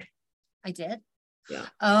unsubscribed. I did? Yeah.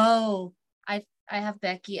 Oh, I have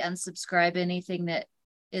Becky unsubscribe anything that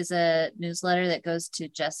is a newsletter that goes to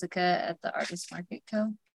Jessica at the Artist Market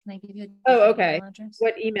Co. Can I give you okay. Email address?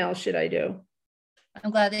 What email should I do?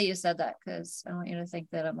 I'm glad that you said that, because I want you to think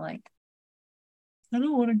that I'm like, I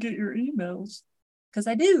don't want to get your emails, because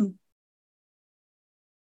I do.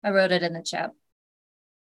 I wrote it in the chat.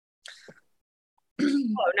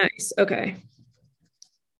 Oh, nice. Okay.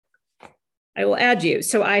 I will add you.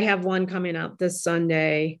 So I have one coming up this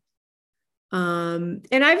Sunday. And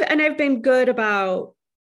I've been good about,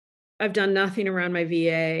 I've done nothing around my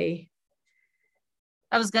VA.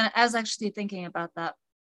 I was actually thinking about that.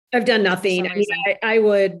 I've done nothing. I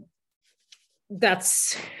would, do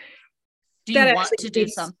you want to do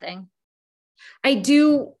something? I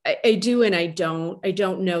do, and I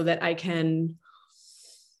don't know that I can.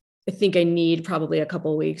 I think I need probably a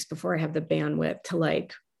couple of weeks before I have the bandwidth to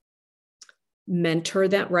like mentor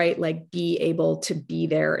that, right? Like be able to be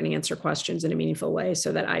there and answer questions in a meaningful way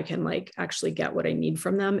so that I can like actually get what I need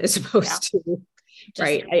from them, as opposed to,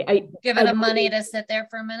 right. I give it money to sit there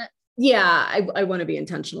for a minute. Yeah. I want to be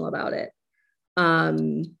intentional about it.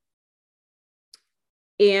 And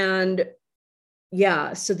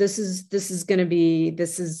yeah, so this is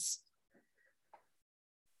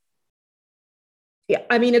yeah,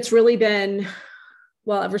 I mean, it's really been,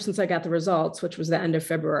 well, ever since I got the results, which was the end of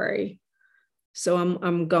February. So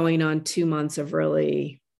I'm going on 2 months of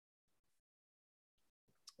really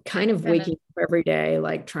kind of waking up every day,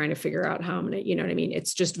 like trying to figure out how I'm going to, you know what I mean?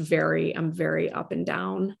 It's just I'm very up and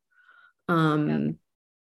down. And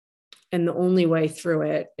the only way through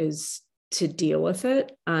it is to deal with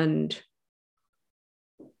it. And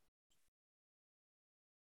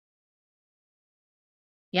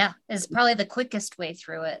yeah, it's probably the quickest way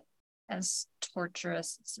through it, as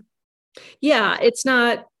torturous. Yeah, it's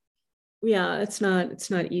not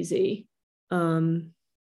easy. So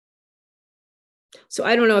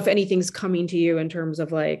I don't know if anything's coming to you in terms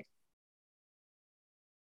of like,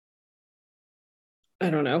 I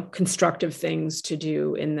don't know, constructive things to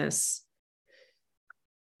do in this?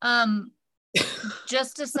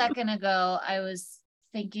 Just a second ago, I was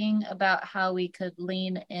thinking about how we could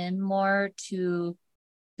lean in more to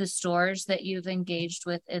the stores that you've engaged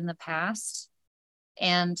with in the past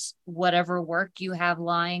and whatever work you have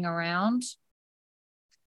lying around.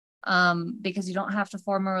 Because you don't have to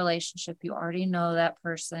form a relationship. You already know that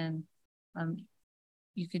person.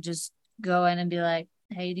 You could just go in and be like,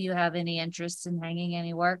 hey, do you have any interest in hanging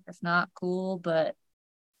any work? If not, cool. But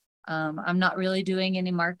I'm not really doing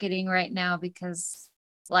any marketing right now because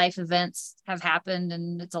life events have happened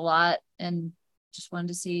and it's a lot, and just wanted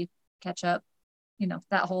to see, catch up,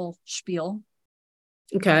 that whole spiel.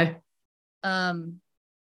 Okay. I'm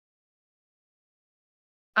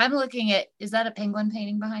looking at, is that a penguin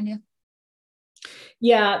painting behind you?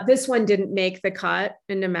 Yeah, this one didn't make the cut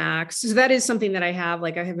into Max. So that is something that I have.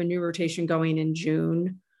 Like I have a new rotation going in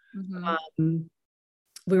June. Mm-hmm.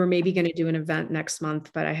 We were maybe going to do an event next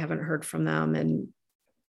month, but I haven't heard from them. And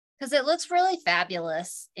because it looks really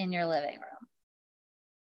fabulous in your living room.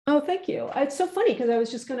 Oh, thank you. It's so funny because I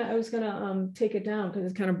was gonna take it down because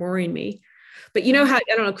it's kind of boring me. But you know how,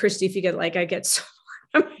 I don't know, Christy, if you get like, I get so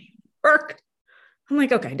work. I'm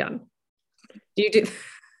like, okay, done. Do you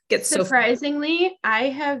get surprisingly, I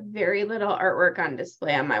have very little artwork on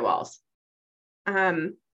display on my walls.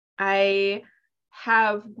 I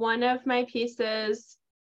have one of my pieces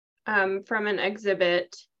from an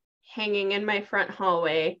exhibit hanging in my front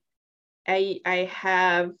hallway. I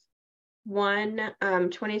have one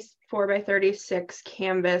 24 by 36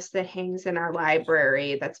 canvas that hangs in our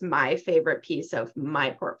library. That's my favorite piece of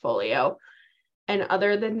my portfolio. And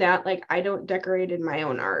other than that, like, I don't decorate in my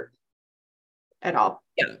own art at all.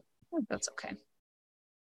 Yeah, that's okay.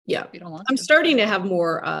 Yeah, I'm starting to have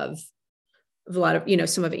more of a lot of,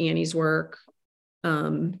 some of Annie's work.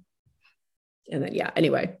 And then, yeah,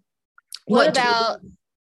 anyway. What about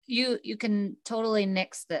you can totally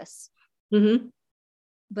nix this. Mm-hmm.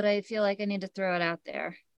 But I feel like I need to throw it out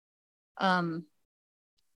there.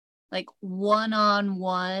 Like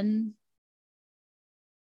one-on-one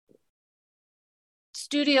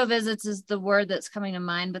studio visits is the word that's coming to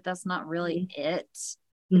mind, but that's not really it.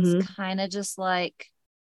 It's kind of just like,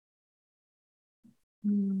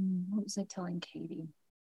 what was I telling Katie?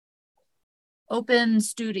 Open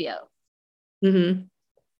studio.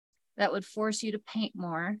 That would force you to paint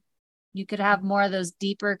more. You could have more of those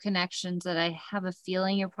deeper connections that I have a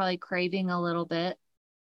feeling you're probably craving a little bit.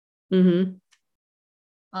 It's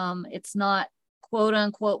not quote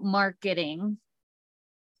unquote marketing,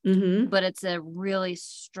 but it's a really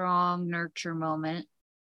strong nurture moment.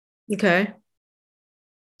 Okay.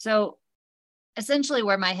 So essentially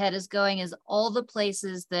where my head is going is all the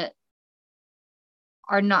places that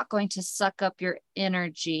are not going to suck up your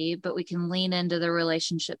energy, but we can lean into the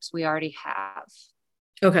relationships we already have.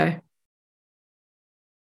 Okay.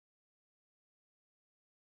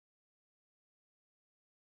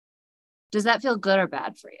 Does that feel good or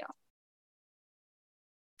bad for you?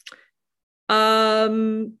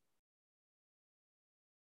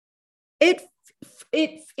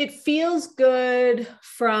 It feels good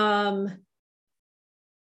from,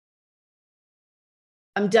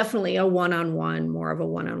 I'm definitely a one-on-one, more of a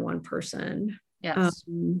one-on-one person. Yes.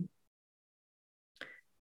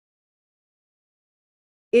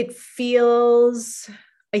 It feels,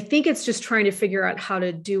 I think it's just trying to figure out how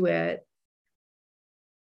to do it,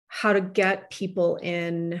 how to get people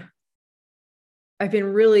in. I've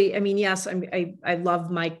been really, yes, I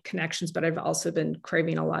love my connections, but I've also been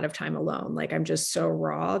craving a lot of time alone. Like I'm just so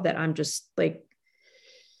raw that I'm just like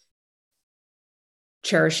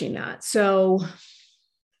cherishing that. So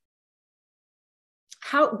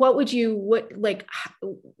what do you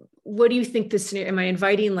think this scenario, am I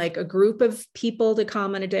inviting like a group of people to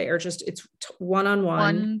come on a day, or just it's one-on-one?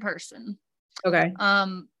 One person. Okay.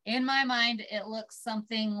 In my mind, it looks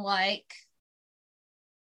something like,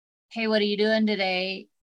 hey, what are you doing today?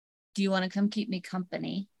 Do you want to come keep me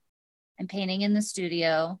company? I'm painting in the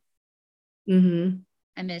studio.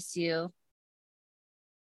 I miss you.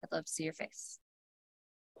 I'd love to see your face.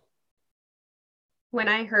 When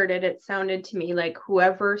I heard it, it sounded to me like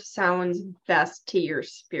whoever sounds best to your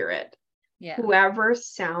spirit. Yeah. Whoever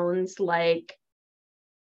sounds like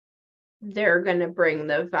they're going to bring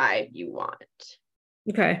the vibe you want.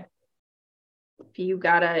 Okay.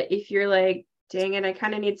 If you're like, dang it, I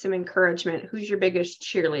kind of need some encouragement, who's your biggest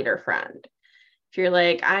cheerleader friend? If you're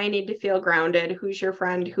like, I need to feel grounded, who's your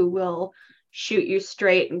friend who will shoot you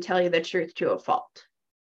straight and tell you the truth to a fault?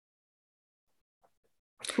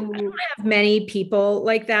 I don't have many people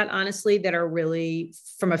like that, honestly, that are really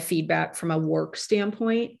from a work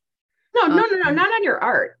standpoint. No, not on your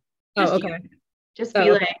art. Just okay. Just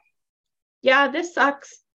be like, yeah, this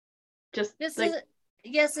sucks. Just this like,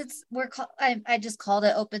 I just called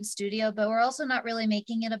it open studio, but we're also not really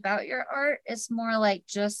making it about your art. It's more like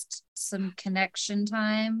just some connection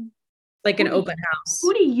time. Like an open house.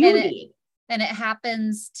 Who do you need? And it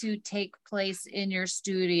happens to take place in your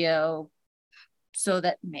studio so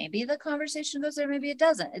that maybe the conversation goes there, maybe it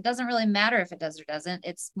doesn't. It doesn't really matter if it does or doesn't.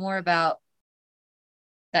 It's more about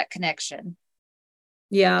that connection.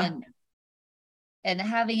 Yeah. And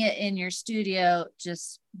having it in your studio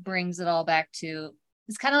just brings it all back to,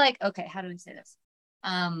 it's kind of like, okay, how do we say this?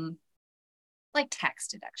 Like tax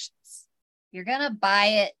deductions. You're going to buy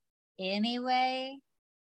it anyway,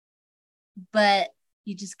 but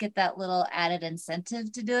you just get that little added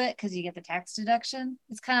incentive to do it because you get the tax deduction.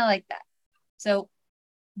 It's kind of like that. So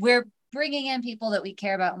we're bringing in people that we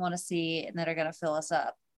care about and want to see and that are going to fill us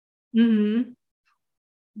up. Mm-hmm.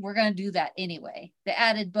 We're going to do that anyway. The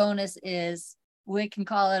added bonus is we can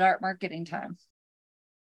call it art marketing time.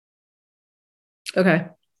 Okay.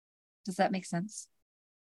 Does that make sense?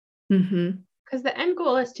 Mm-hmm. Because the end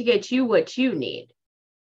goal is to get you what you need.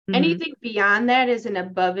 Mm-hmm. Anything beyond that is an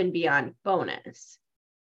above and beyond bonus.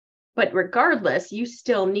 But regardless, you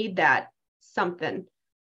still need that something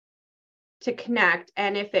to connect.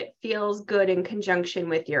 And if it feels good in conjunction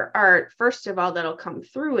with your art, first of all, that'll come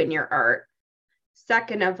through in your art.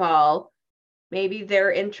 Second of all, maybe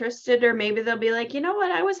they're interested, or maybe they'll be like, you know what,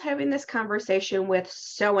 I was having this conversation with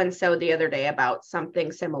so-and-so the other day about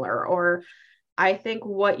something similar, or I think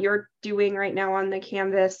what you're doing right now on the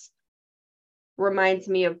canvas reminds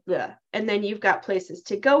me of and then you've got places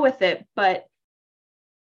to go with it. But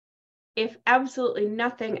if absolutely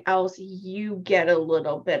nothing else, you get a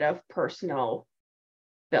little bit of personal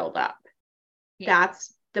build-up. Yeah.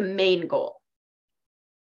 That's the main goal.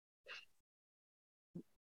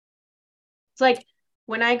 It's like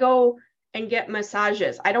when I go and get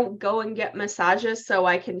massages, I don't go and get massages so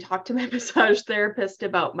I can talk to my massage therapist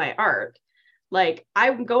about my art. Like,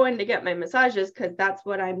 I'm going to get my massages because that's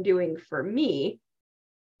what I'm doing for me.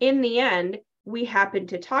 In the end, we happened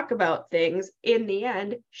to talk about things. In the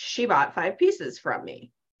end, she bought 5 pieces from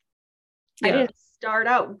me. Yeah. I didn't start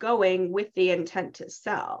out going with the intent to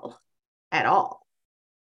sell at all.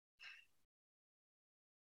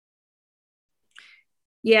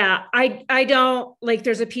 Yeah, I don't like,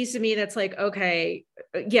 there's a piece of me that's like, okay,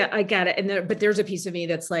 yeah, I get it. But there's a piece of me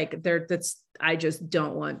that's like, I just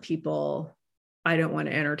don't want people. I don't want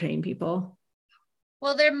to entertain people.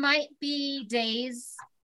 Well, there might be days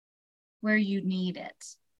where you need it.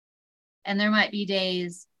 And there might be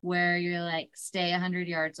days where you're like, stay 100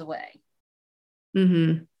 yards away.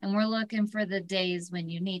 Mm-hmm. And we're looking for the days when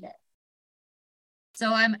you need it.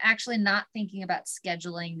 So I'm actually not thinking about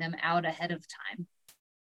scheduling them out ahead of time.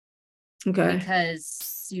 Okay.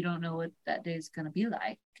 Because you don't know what that day is going to be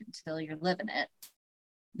like until you're living it.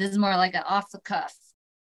 This is more like an off the cuff.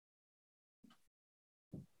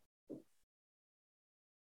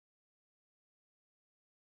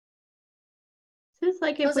 This is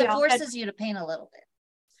like if it forces you to paint a little bit.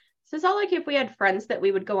 This is all like if we had friends that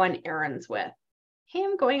we would go on errands with. Hey,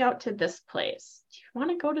 I'm going out to this place. Do you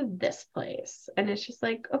want to go to this place? And it's just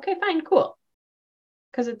like, okay, fine, cool.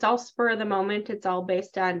 Because it's all spur of the moment. It's all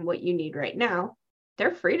based on what you need right now.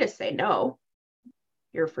 They're free to say no.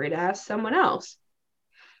 You're free to ask someone else.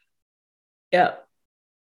 Yeah.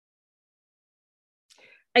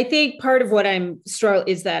 I think part of what I'm struggling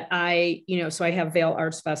is that so I have Vail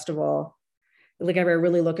Arts Festival. Like, I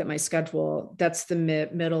really look at my schedule. That's the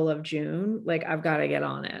middle of June. Like, I've got to get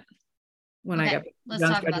on it when I get let's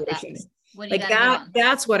talk about that. What do you like that?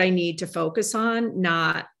 That's what I need to focus on,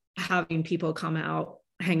 not having people come out,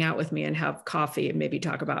 hang out with me and have coffee and maybe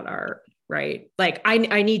talk about art, right? Like,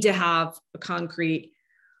 I need to have a concrete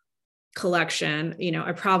collection.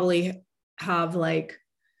 I probably have like,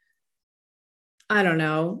 I don't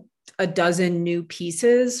know, a dozen new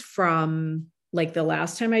pieces from like the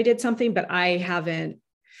last time I did something, but I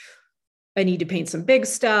need to paint some big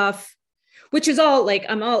stuff, which is all like,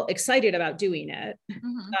 I'm all excited about doing it.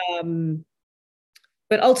 Mm-hmm.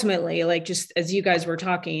 But ultimately, like, just as you guys were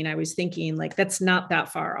talking, I was thinking like, that's not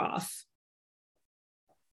that far off.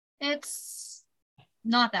 It's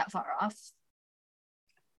not that far off.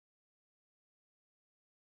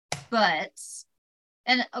 But,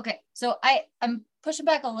 and okay, so I'm pushing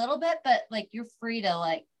back a little bit, but like, you're free to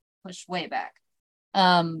like push way back.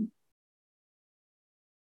 I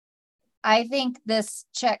think this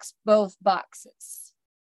checks both boxes.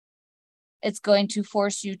 It's going to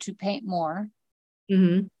force you to paint more,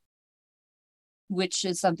 mm-hmm. which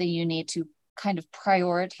is something you need to kind of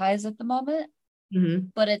prioritize at the moment.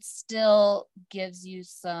 but it still gives you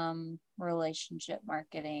some relationship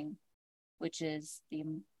marketing, which is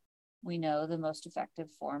we know the most effective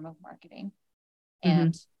form of marketing.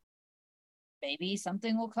 And maybe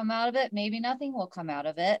something will come out of it, maybe nothing will come out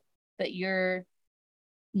of it, but you're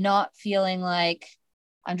not feeling like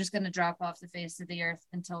I'm just going to drop off the face of the earth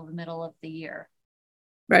until the middle of the year.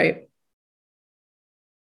 Right.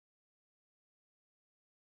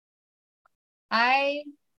 I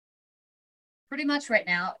pretty much right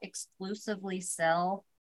now exclusively sell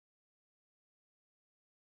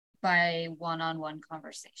by one-on-one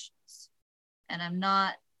conversations. And I'm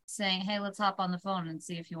not saying, hey, let's hop on the phone and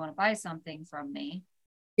see if you want to buy something from me.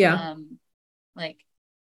 Yeah. Like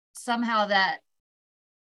somehow that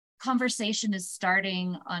conversation is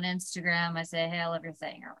starting on Instagram. I say, hey, I love your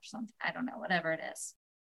thing or something. I don't know, whatever it is.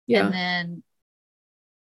 Yeah. And then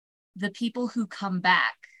the people who come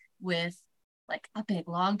back with like a big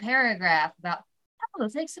long paragraph about, oh,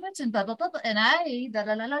 thanks so much, and blah, blah, blah, blah. And I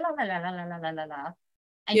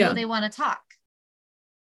know they want to talk.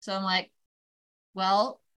 So I'm like,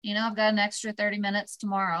 well, I've got an extra 30 minutes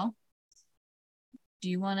tomorrow. Do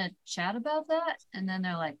you want to chat about that? And then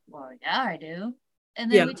they're like, well, yeah, I do. And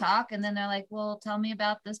then we talk, and then they're like, well, tell me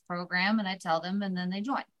about this program. And I tell them, and then they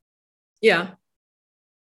join. Yeah.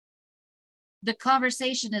 The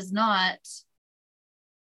conversation is not,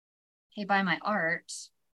 hey, buy my art.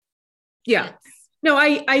 Yeah. No,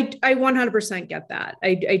 I 100% get that.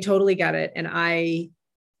 I totally get it. And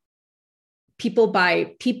people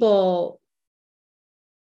buy people.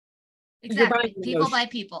 Exactly. People buy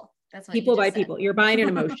people. That's what people buy people. You're buying an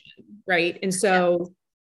emotion, right? And so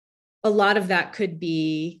a lot of that could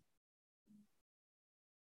be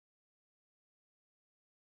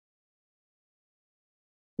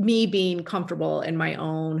me being comfortable in my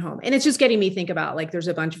own home. And it's just getting me think about, like, there's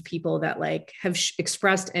a bunch of people that like have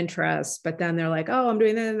expressed interest, but then they're like, oh, I'm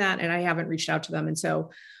doing that and that, and I haven't reached out to them. And so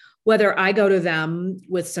whether I go to them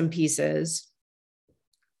with some pieces,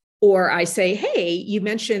 or I say, hey, you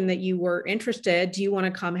mentioned that you were interested. Do you want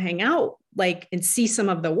to come hang out, like, and see some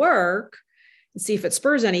of the work and see if it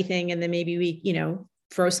spurs anything? And then maybe we,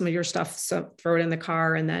 throw some of your stuff, throw it in the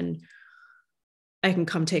car, and then I can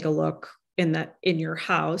come take a look in your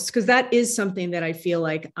house. Cause that is something that I feel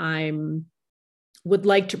like would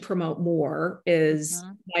like to promote more, is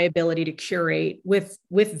my ability to curate with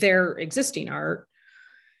their existing art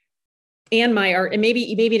and my art. And maybe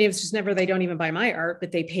it's just never, they don't even buy my art,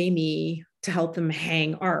 but they pay me to help them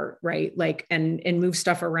hang art. Right. Like, and move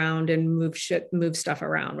stuff around and move stuff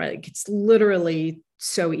around. Right. Like, it's literally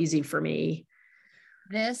so easy for me.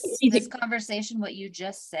 This conversation, what you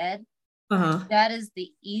just said, that is the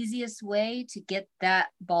easiest way to get that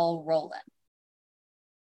ball rolling.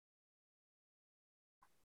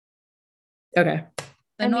 Okay.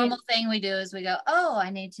 The normal thing we do is we go, oh,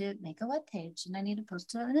 I need to make a web page, and I need to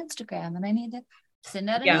post it on Instagram, and I need to send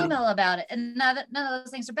out an email about it. And none of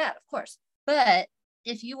those things are bad, of course. But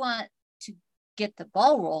if you want to get the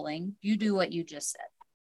ball rolling, you do what you just said.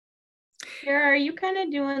 Sarah, are you kind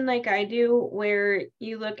of doing like I do, where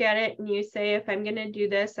you look at it and you say, if I'm going to do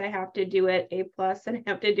this, I have to do it A+, and I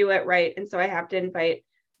have to do it right. And so I have to invite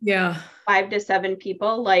 5 to 7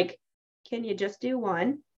 people. Like, can you just do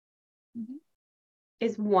one? Mm-hmm.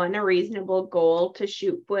 Is one a reasonable goal to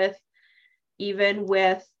shoot with, even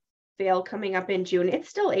with Vail coming up in June? It's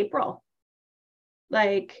still April.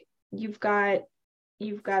 Like, you've got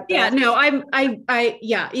I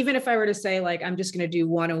even if I were to say, like, I'm just going to do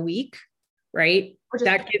one a week, right?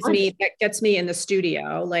 That gets me in the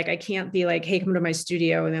studio. Like, I can't be like, hey, come to my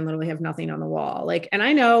studio and then literally have nothing on the wall. Like, and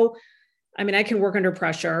I know, I can work under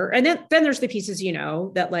pressure. And then there's the pieces,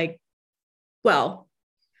 that like, well,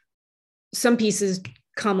 some pieces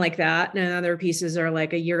come like that, and other pieces are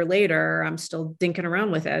like a year later, I'm still dinking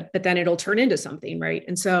around with it, but then it'll turn into something. Right.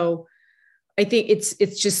 And so I think it's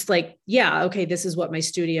just like, okay, this is what my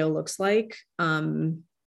studio looks like. And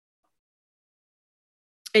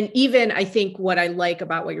even I think what I like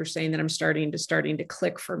about what you're saying that I'm starting to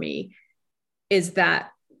click for me is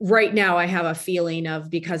that right now I have a feeling of,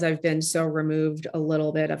 because I've been so removed, a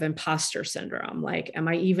little bit of imposter syndrome. Like, am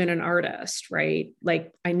I even an artist? Right.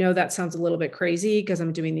 Like, I know that sounds a little bit crazy because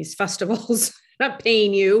I'm doing these festivals, not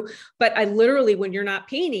paying you, but I literally, when you're not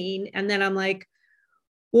painting, and then I'm like,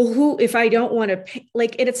 well, if I don't want to paint,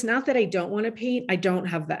 like, it's not that I don't want to paint. I don't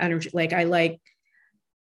have the energy. Like, I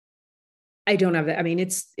don't have that.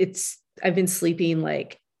 I've been sleeping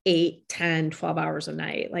like 8, 10, 12 hours a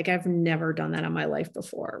night. Like, I've never done that in my life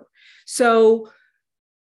before. So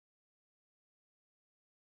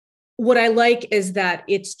what I like is that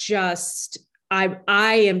it's just,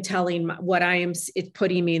 I am telling what I am, it's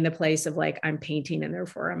putting me in the place of like, I'm painting and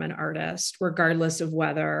therefore I'm an artist, regardless of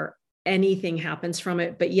whether anything happens from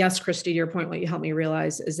it. But yes, Christy, to your point, what you helped me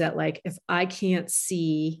realize is that like, if I can't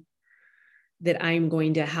see that I'm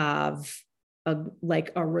going to have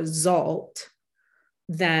a result,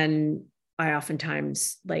 then I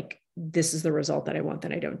oftentimes like, this is the result that I want,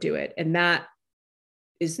 then I don't do it. And that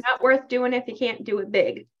is not worth doing if you can't do it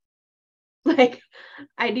big. Like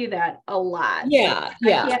I do that a lot. Yeah.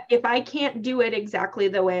 Like, if I can't do it exactly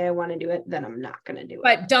the way I want to do it, then I'm not going to do it.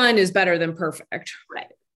 But done is better than perfect. Right.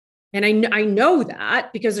 And I know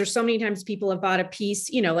that because there's so many times people have bought a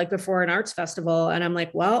piece, like before an arts festival. And I'm like,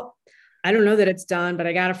 well, I don't know that it's done, but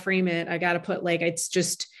I got to frame it. I got to put like, it's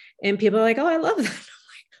just, and people are like, oh, I love that. I'm like,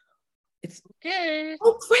 it's okay.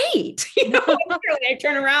 Oh, great. I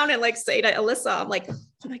turn around and like say to Alyssa, I'm like,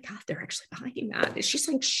 oh my God, they're actually buying that. And she's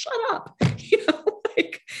like, shut up.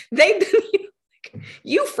 Like they've been, like,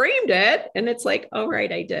 you framed it. And it's like, oh,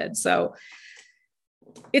 right, I did. So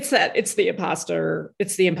it's the imposter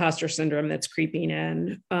syndrome that's creeping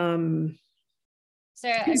in.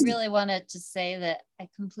 Sarah, I really wanted to say that I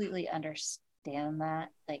completely understand that.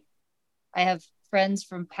 Like, I have friends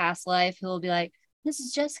from past life who will be like, this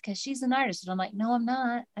is Jessica, she's an artist. And I'm like, no, I'm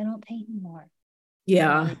not. I don't paint anymore.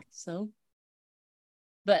 Yeah. Like, so.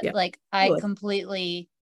 But yeah. Like, I completely,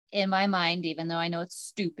 in my mind, even though I know it's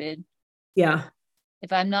stupid. Yeah.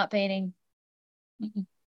 If I'm not painting.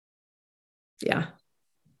 Yeah.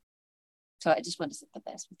 So I just wanted to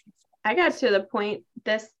sympathize with you. I got to the point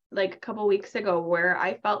this like a couple weeks ago where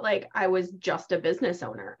I felt like I was just a business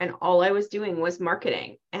owner and all I was doing was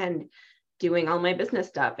marketing and doing all my business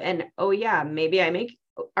stuff. And oh yeah, maybe I make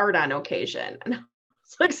art on occasion. And I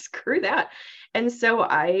was like, screw that. And so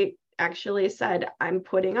I actually said, I'm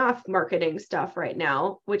putting off marketing stuff right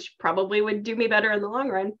now, which probably would do me better in the long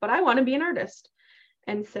run, but I want to be an artist.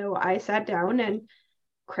 And so I sat down and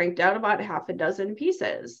cranked out about half a dozen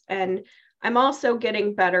pieces. And I'm also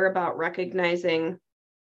getting better about recognizing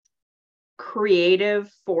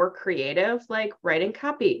creative for creative, like writing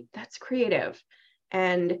copy, that's creative.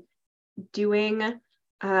 And doing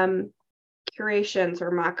curations or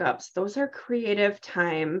mock-ups, those are creative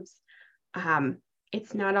times.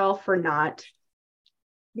 It's not all for naught.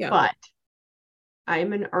 Yeah. But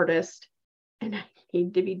I'm an artist and I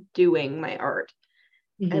need to be doing my art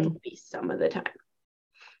at least some of the time.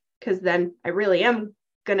 Because then I really am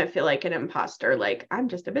gonna feel like an imposter. Like I'm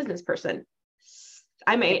just a business person.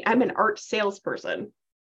 I'm an art salesperson.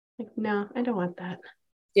 Like, no, I don't want that.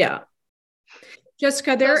 Yeah.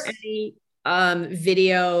 Jessica, are there any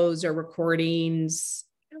videos or recordings?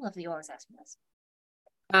 I love that you always ask me this.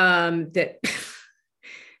 That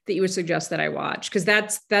that you would suggest that I watch? Because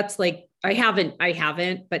that's like I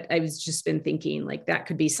haven't, but I was just been thinking like that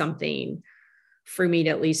could be something for me to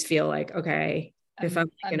at least feel like, okay, if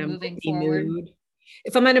I'm in a mopey mood,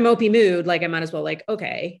 if I'm in a mopey mood, like I might as well like,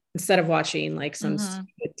 okay, instead of watching like some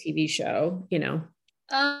stupid TV show,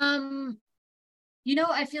 I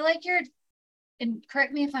feel like you're, and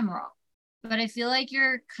correct me if I'm wrong, but I feel like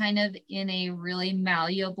you're kind of in a really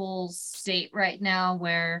malleable state right now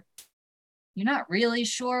where you're not really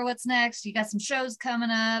sure what's next. You got some shows coming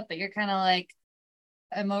up, but you're kind of like,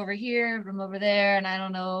 I'm over here, I'm over there, and I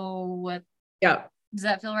don't know what. Yeah. Does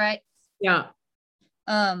that feel right? Yeah.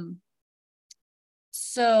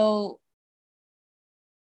 So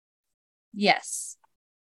yes.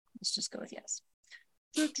 Let's just go with yes.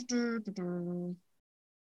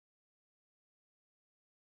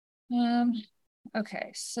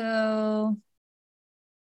 Okay, so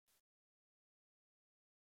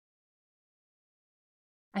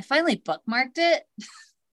I finally bookmarked it.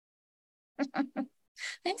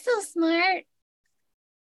 I'm so smart.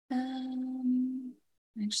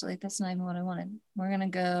 Actually, that's not even what I wanted. We're gonna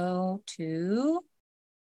go to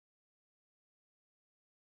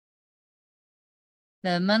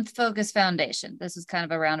the Month Focus Foundation. This is kind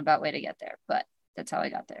of a roundabout way to get there, but that's how I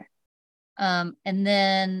got there. And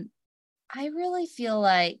then I really feel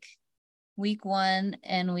like week 1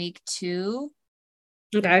 and week 2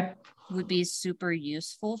 would be super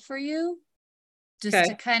useful for you just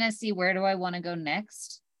to kind of see where do I want to go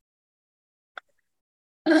next.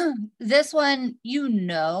 This one,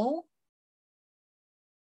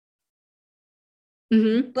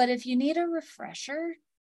 but if you need a refresher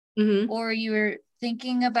or you're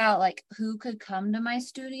thinking about like who could come to my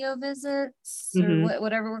studio visits or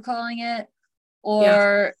whatever we're calling it,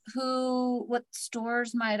 or what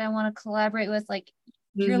stores might I want to collaborate with, like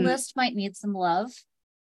your list might need some love.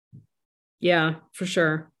 Yeah, for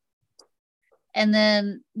sure. And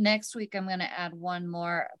then next week, I'm going to add one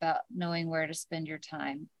more about knowing where to spend your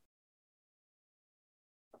time.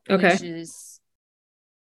 Okay.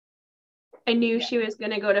 I knew she was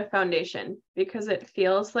going to go to foundation because it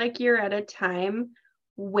feels like you're at a time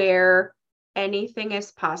where anything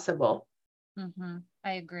is possible. Mm-hmm.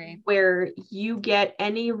 I agree. Where you get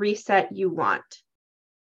any reset you want.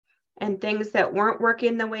 And things that weren't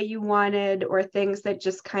working the way you wanted, or things that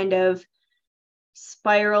just kind of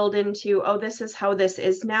spiraled into, oh, this is how this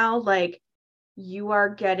is now. Like, you are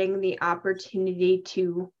getting the opportunity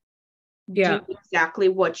to do exactly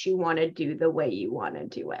what you want to do the way you want to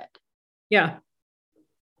do it. Yeah.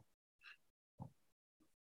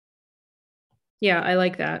 Yeah, I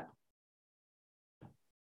like that.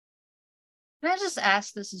 Can I just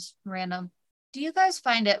ask, this is random, do you guys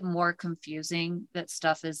find it more confusing that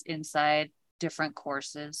stuff is inside different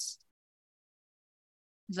courses?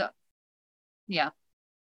 Yeah.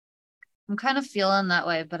 I'm kind of feeling that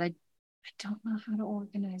way, but I don't know how to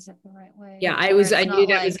organize it the right way. Yeah, I knew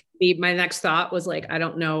that was going to be my next thought, was like, I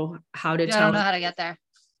don't know how to tell. I don't know how to get there.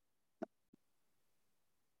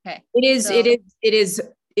 Okay.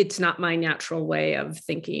 It's not my natural way of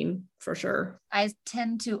thinking, for sure. I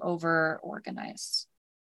tend to over organize.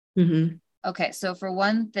 Mm-hmm. Okay, so for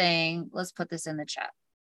one thing, let's put this in the chat.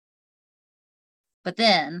 But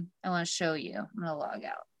then I want to show you. I'm going to log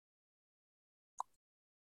out.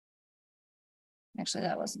 Actually,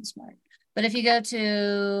 that wasn't smart. But if you go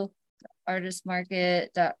to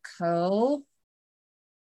artistmarket.co,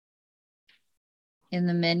 in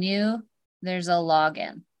the menu, there's a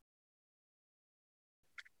login.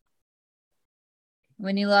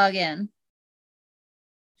 When you log in,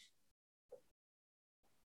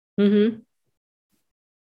 mm-hmm.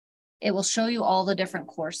 it will show you all the different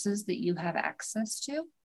courses that you have access to.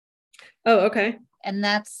 Oh, okay. And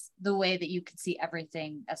that's the way that you can see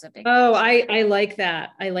everything as a big. Oh, I like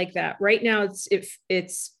that. I like that. Right now,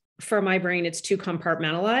 it's for my brain, it's too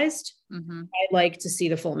compartmentalized. Mm-hmm. I like to see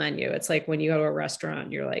the full menu. It's like when you go to a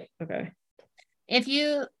restaurant, you're like, okay. If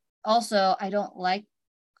you also, I don't like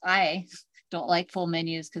full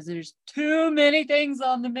menus because there's too many things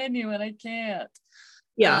on the menu and I can't.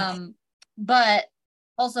 Yeah. But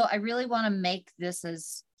also, I really want to make this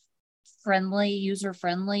as user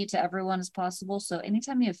friendly to everyone as possible. So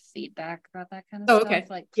anytime you have feedback about that kind of stuff, okay.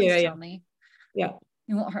 like please tell me. Yeah.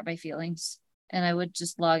 It won't hurt my feelings. And I would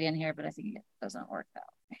just log in here, but I think it doesn't work that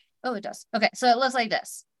way. Oh, it does. Okay. So it looks like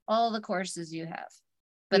this. All the courses you have,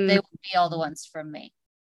 but they will be all the ones from me.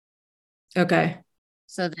 Okay.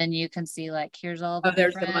 So then you can see, like, here's all the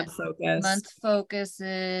there's the month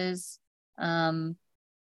focuses.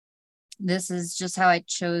 This is just how I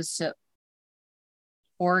chose to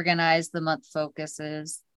organize the month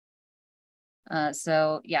focuses.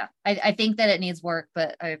 So yeah, I think that it needs work,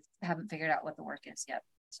 but I haven't figured out what the work is yet.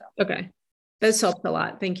 So okay, this helped a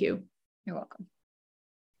lot. Thank you. You're welcome.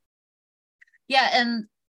 Yeah, and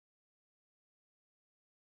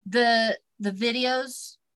the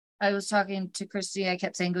videos, I was talking to Christy, I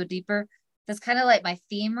kept saying go deeper. That's kind of like my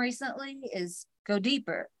theme recently, is go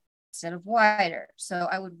deeper instead of wider. So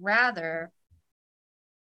I would rather,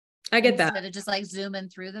 I get that, instead of just like zooming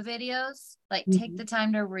through the videos, like take the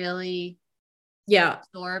time to really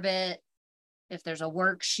absorb it. If there's a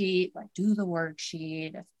worksheet, like do the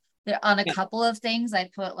worksheet. If there, on a couple of things, I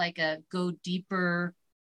put like a go deeper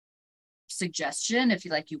suggestion. If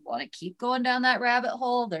you want to keep going down that rabbit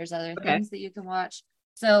hole, there's other things that you can watch.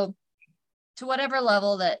 So to whatever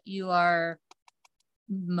level that you are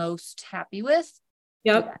most happy with.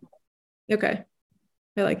 Yep. Okay.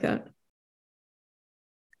 I like that.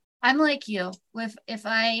 I'm like you. If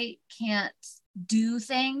I can't do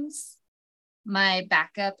things, my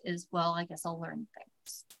backup is, well, I guess I'll learn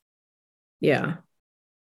things. Yeah. I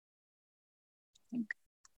think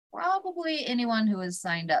probably anyone who has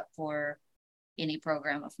signed up for any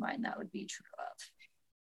program of mine, that would be true of.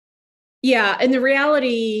 Yeah. And the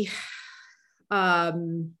reality,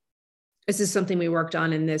 this is something we worked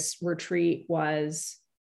on in this retreat, was,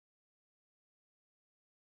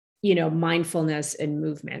 mindfulness and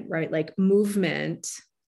movement, right? Like movement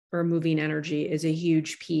or moving energy is a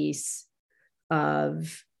huge piece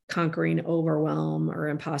of conquering overwhelm or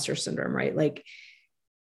imposter syndrome, right? Like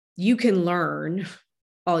you can learn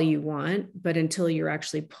all you want, but until you're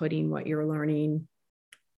actually putting what you're learning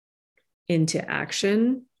into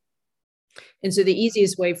action. And so the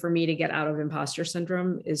easiest way for me to get out of imposter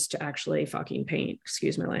syndrome is to actually fucking paint,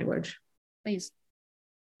 excuse my language. Please.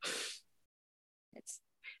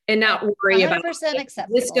 And not worry about, is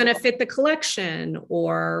this going to fit the collection,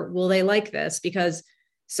 or will they like this? Because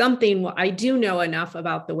I do know enough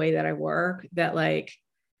about the way that I work that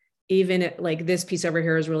even like this piece over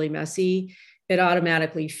here is really messy, it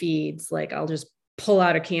automatically feeds, like I'll just pull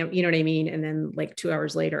out a camp, you know what I mean? And then like 2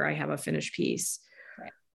 hours later, I have a finished piece.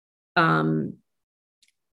 Right.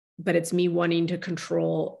 But it's me wanting to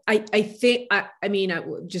control. I think, I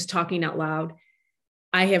mean, just talking out loud,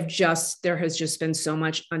 there has just been so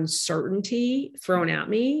much uncertainty thrown at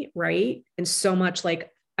me. Right. And so much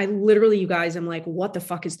like, I literally, you guys, I'm like, what the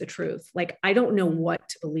fuck is the truth? Like, I don't know what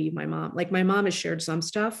to believe my mom. Like my mom has shared some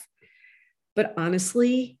stuff, but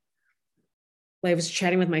honestly, I was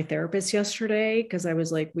chatting with my therapist yesterday because I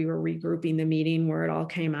was like, we were regrouping the meeting where it all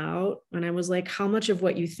came out. And I was like, how much of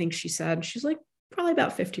what you think she said? She's like, probably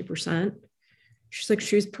about 50%. She's like,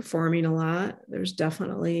 she was performing a lot. There's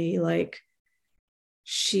definitely like,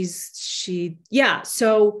 yeah.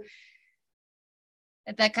 So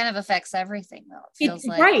that kind of affects everything though. It feels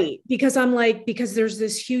like. Right. Because I'm like, because there's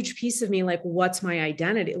this huge piece of me, like, what's my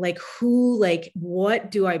identity? Like who, like, what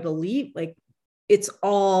do I believe? Like, it's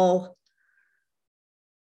all,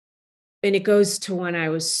 and it goes to when I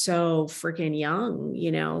was so freaking young,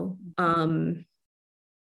 you know?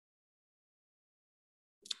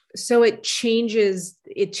 So it changes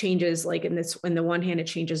like in the one hand, it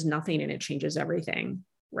changes nothing and it changes everything.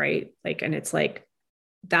 Right. Like, and it's like,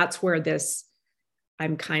 that's where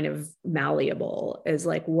I'm kind of malleable is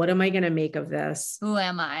like, what am I going to make of this? Who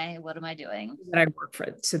am I? What am I doing? That I work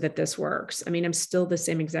for so that this works. I mean, I'm still the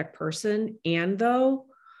same exact person. And though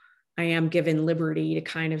I am given liberty to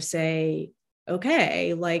kind of say,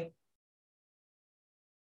 okay, like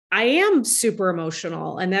I am super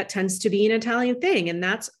emotional and that tends to be an Italian thing. And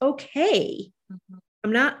that's okay. Mm-hmm.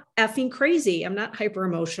 I'm not effing crazy. I'm not hyper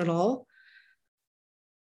emotional.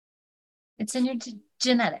 It's in your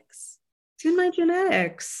genetics. It's in my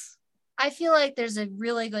genetics. I feel like there's a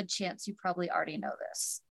really good chance you probably already know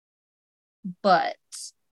this. But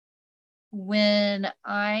when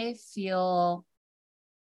I feel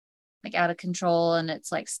like out of control and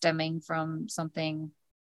it's like stemming from something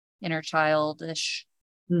inner childish,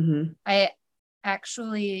 mm-hmm. I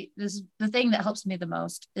actually, the thing that helps me the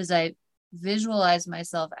most is I visualize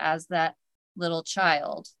myself as that little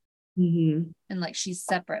child, mm-hmm. and like she's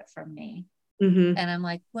separate from me. Mm-hmm. And I'm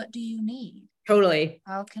like, what do you need? Totally.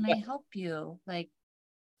 How can I help you? Like,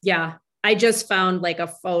 yeah, I just found like a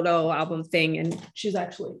photo album thing and she's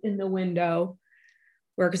actually in the window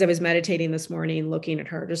because I was meditating this morning, looking at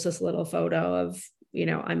her, just this little photo of, you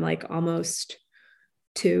know, I'm like almost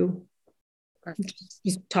 2. Perfect.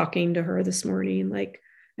 He's talking to her this morning, like,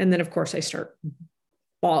 and then of course I start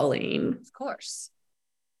bawling. Of course.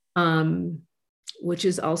 Which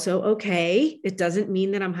is also okay. It doesn't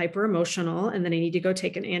mean that I'm hyper emotional and then I need to go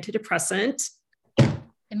take an antidepressant.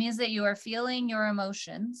 It means that you are feeling your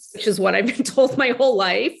emotions, which is what I've been told my whole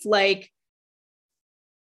life. Like,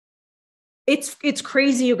 it's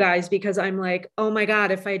crazy, you guys, because I'm like, oh my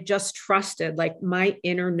God, if I just trusted, like my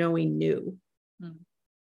inner knowing knew.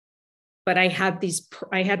 But I had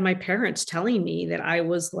my parents telling me that I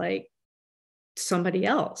was like somebody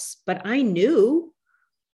else, but I knew.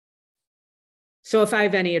 So if I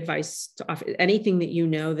have any advice to offer, anything that you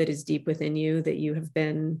know that is deep within you that you have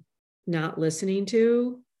been not listening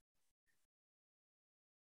to.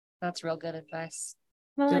 That's real good advice.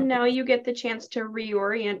 Well, and now you get the chance to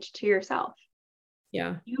reorient to yourself.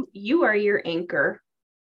 Yeah. You are your anchor.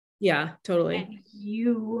 Yeah, totally. And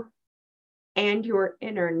you and your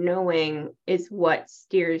inner knowing is what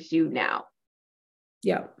steers you now.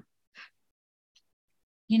 Yeah.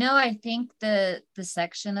 You know, I think the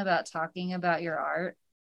section about talking about your art,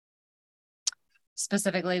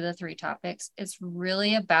 specifically the 3 topics, it's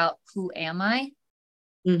really about who am I?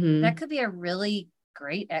 Mm-hmm. That could be a really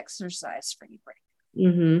great exercise for you,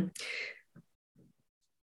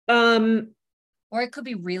 mm-hmm. Or it could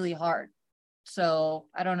be really hard. So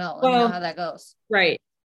I don't know. Let me know how that goes. Right.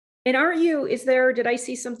 And did I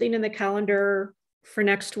see something in the calendar for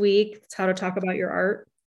next week? It's how to talk about your art.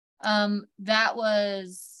 That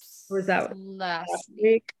was last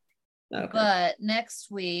week. Okay. But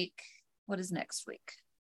next week, what is next week?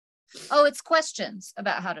 Oh, it's questions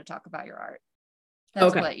about how to talk about your art.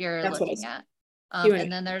 That's what you're looking at.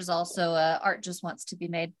 And then there's also art just wants to be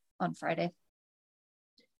made on Friday.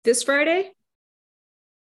 This Friday?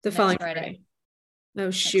 The following Friday.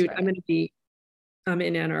 Oh shoot, Friday. I'm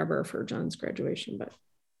in Ann Arbor for John's graduation, but.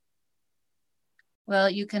 Well,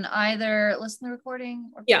 you can either listen to the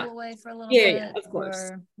recording or pull away for a little bit. Yeah, of course.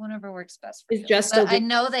 Or whatever works best for you. But I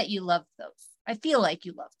know that you love those. I feel like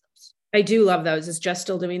you love those. I do love those. Is Jess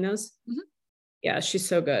still doing those? Mm-hmm. Yeah, she's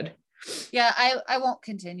so good. Yeah, I won't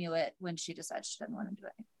continue it when she decides she doesn't want to do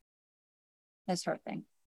it. That's her thing.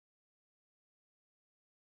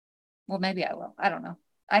 Well, maybe I will. I don't know.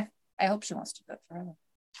 I hope she wants to do it forever.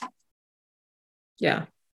 Yeah.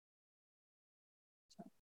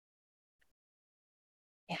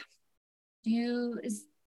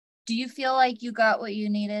 Do you feel like you got what you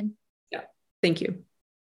needed? Yeah. Thank you.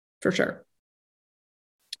 For sure.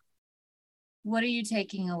 What are you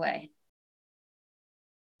taking away?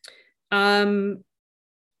 I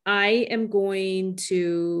am going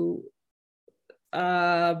to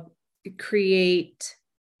create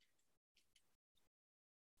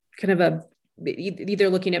kind of either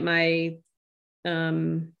looking at my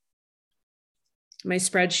my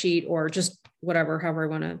spreadsheet or just whatever, however I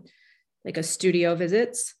want to, like a studio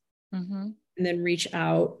visits, and then reach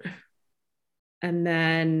out and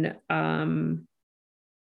then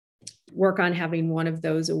work on having one of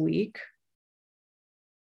those a week.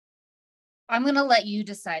 I'm going to let you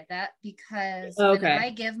decide that, because when I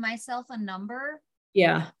give myself a number,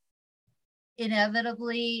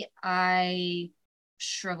 inevitably I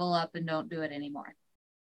shrivel up and don't do it anymore.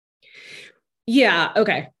 Yeah.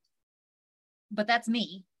 Okay. But that's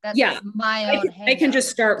me. That's my own. I can just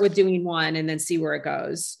start with doing one and then see where it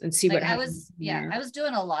goes and see what happens. I was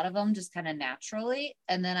doing a lot of them just kind of naturally.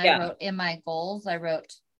 And then I wrote in my goals, I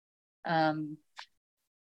wrote,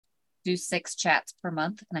 do 6 chats per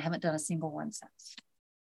month, and I haven't done a single one since.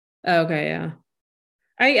 Okay. Yeah.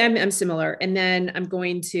 I'm similar. And then I'm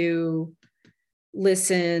going to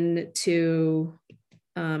listen to,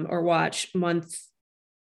 or watch Month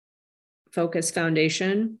Focus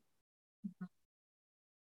Foundation.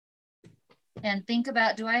 And think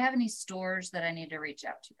about, do I have any stores that I need to reach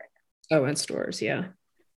out to right now? Oh, and stores. Yeah.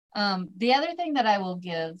 The other thing that I will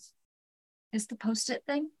give is the Post-it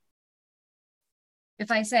thing. If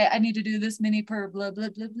I say I need to do this many per blah, blah,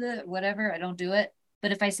 blah, blah, whatever, I don't do it.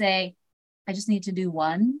 But if I say I just need to do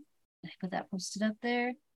one, I put that Post-it up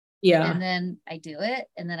there. Yeah. And then I do it.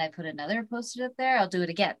 And then I put another Post-it up there. I'll do it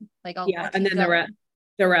again. Like I'll and then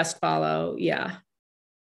the rest follow. Yeah.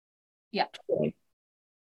 Yeah. Totally.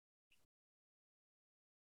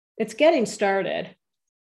 It's getting started.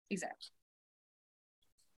 Exactly.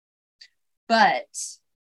 But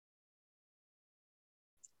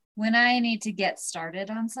when I need to get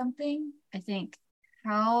started on something, I think,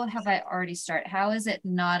 how have I already started? How is it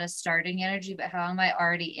not a starting energy, but how am I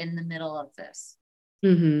already in the middle of this?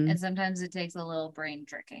 And sometimes it takes a little brain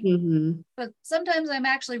tricking. But sometimes I'm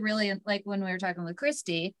actually really, like when we were talking with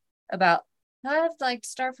Christy about, I have to like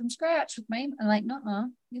start from scratch with my, I'm like, no,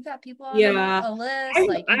 you've got people on a list,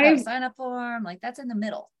 like you have a sign up form, like that's in the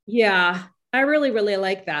middle. Yeah. I really, really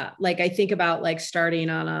like that. Like I think about like starting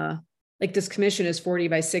on like this commission is 40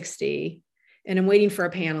 by 60 and I'm waiting for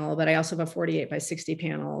a panel, but I also have a 48 by 60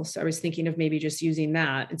 panel. So I was thinking of maybe just using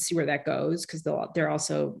that and see where that goes. Cause they're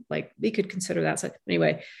also like, they could consider that. So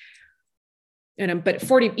anyway, and but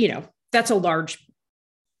 40, that's a large,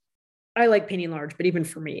 I like painting large, but even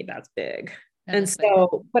for me, that's big. And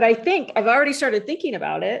so, but I think I've already started thinking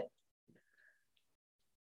about it.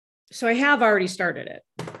 So I have already started it.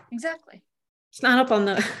 Exactly. It's not up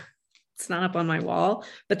on my wall,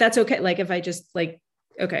 but that's okay. Like if I just like,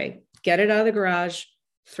 okay, get it out of the garage,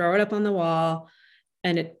 throw it up on the wall,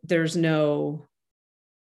 and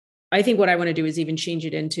I think what I want to do is even change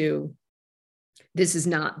it into, this is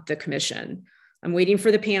not the commission. I'm waiting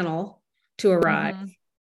for the panel to arrive,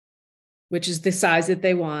 which is the size that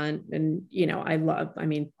they want. And,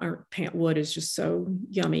 our wood is just so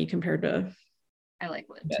yummy compared to. I like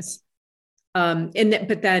wood. Yes.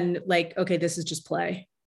 But then like, okay, this is just play.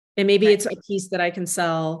 And maybe it's a piece that I can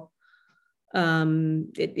sell have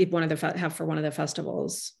for one of the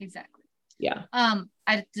festivals. Exactly. Yeah.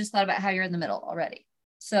 I just thought about how you're in the middle already.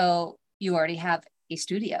 So you already have a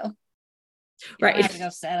studio. You don't have to go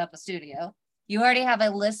set up a studio. You already have a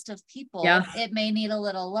list of people. Yeah. It may need a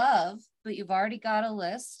little love, but you've already got a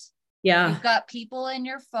list. Yeah. You've got people in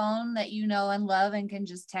your phone that you know and love and can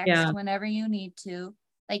just text whenever you need to.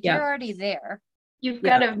 Like you're already there. You've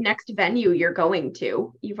got a next venue you're going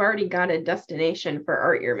to. You've already got a destination for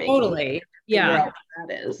art you're making. Totally. Yeah.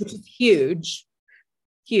 That is. Which is huge.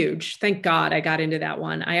 Huge. Thank God I got into that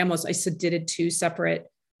one. I did 2 separate.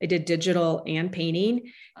 I did digital and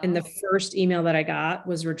painting. And the first email that I got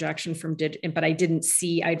was rejection from but I didn't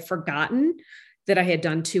see, I'd forgotten that I had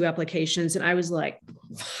done 2 applications. And I was like,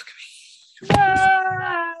 fuck me.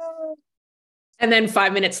 No! And then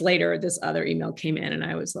 5 minutes later, this other email came in and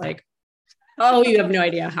I was like, oh, you have no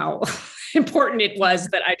idea how important it was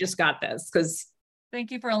that I just got this. Because thank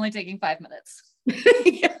you for only taking 5 minutes.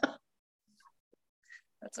 Yeah.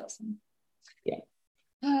 That's awesome. Yeah.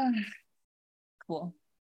 Cool.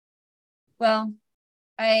 Well,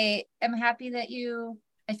 I am happy that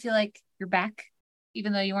I feel like you're back,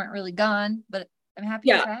 even though you weren't really gone, but I'm happy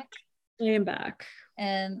you're back. I am back.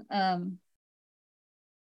 And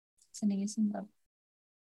sending you some love.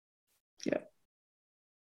 Yeah.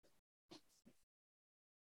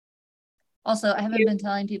 Also, I haven't been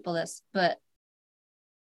telling people this, but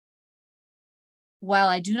while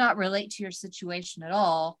I do not relate to your situation at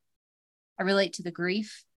all, I relate to the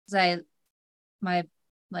grief, because my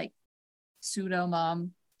like pseudo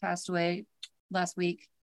mom passed away last week,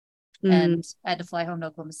 and I had to fly home to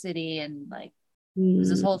Oklahoma City, and like it was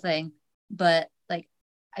this whole thing. But like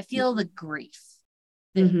I feel the grief,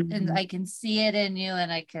 and I can see it in you,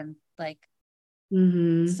 and I can like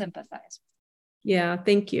sympathize. Yeah,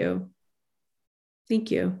 thank you. Thank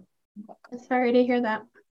you. I'm sorry to hear that.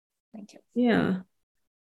 Thank you. Yeah.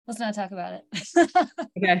 Let's not talk about it.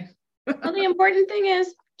 Okay. Well, the important thing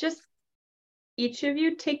is just each of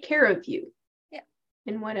you take care of you. Yeah.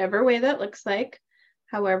 In whatever way that looks like,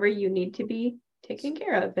 however you need to be taken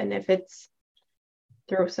care of. And if it's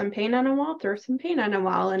throw some paint on a wall, throw some paint on a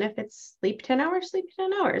wall. And if it's sleep 10 hours, sleep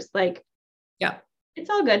 10 hours. Like, yeah, it's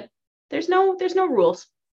all good. There's no rules.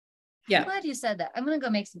 Yeah. I'm glad you said that. I'm going to go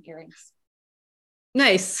make some earrings.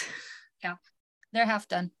 Nice. Yeah. They're half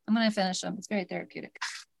done. I'm going to finish them. It's very therapeutic.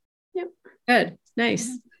 Yep. Good. Nice.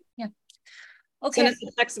 Yeah. Okay. Send us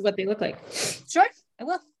a text of what they look like. Sure. I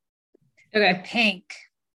will. Okay. Pink.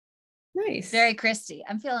 Nice. Very Christy.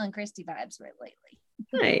 I'm feeling Christy vibes right lately.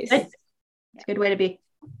 Nice. It's a good way to be.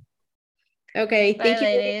 Okay. Bye, Thank you.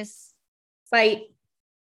 ladies. Bye.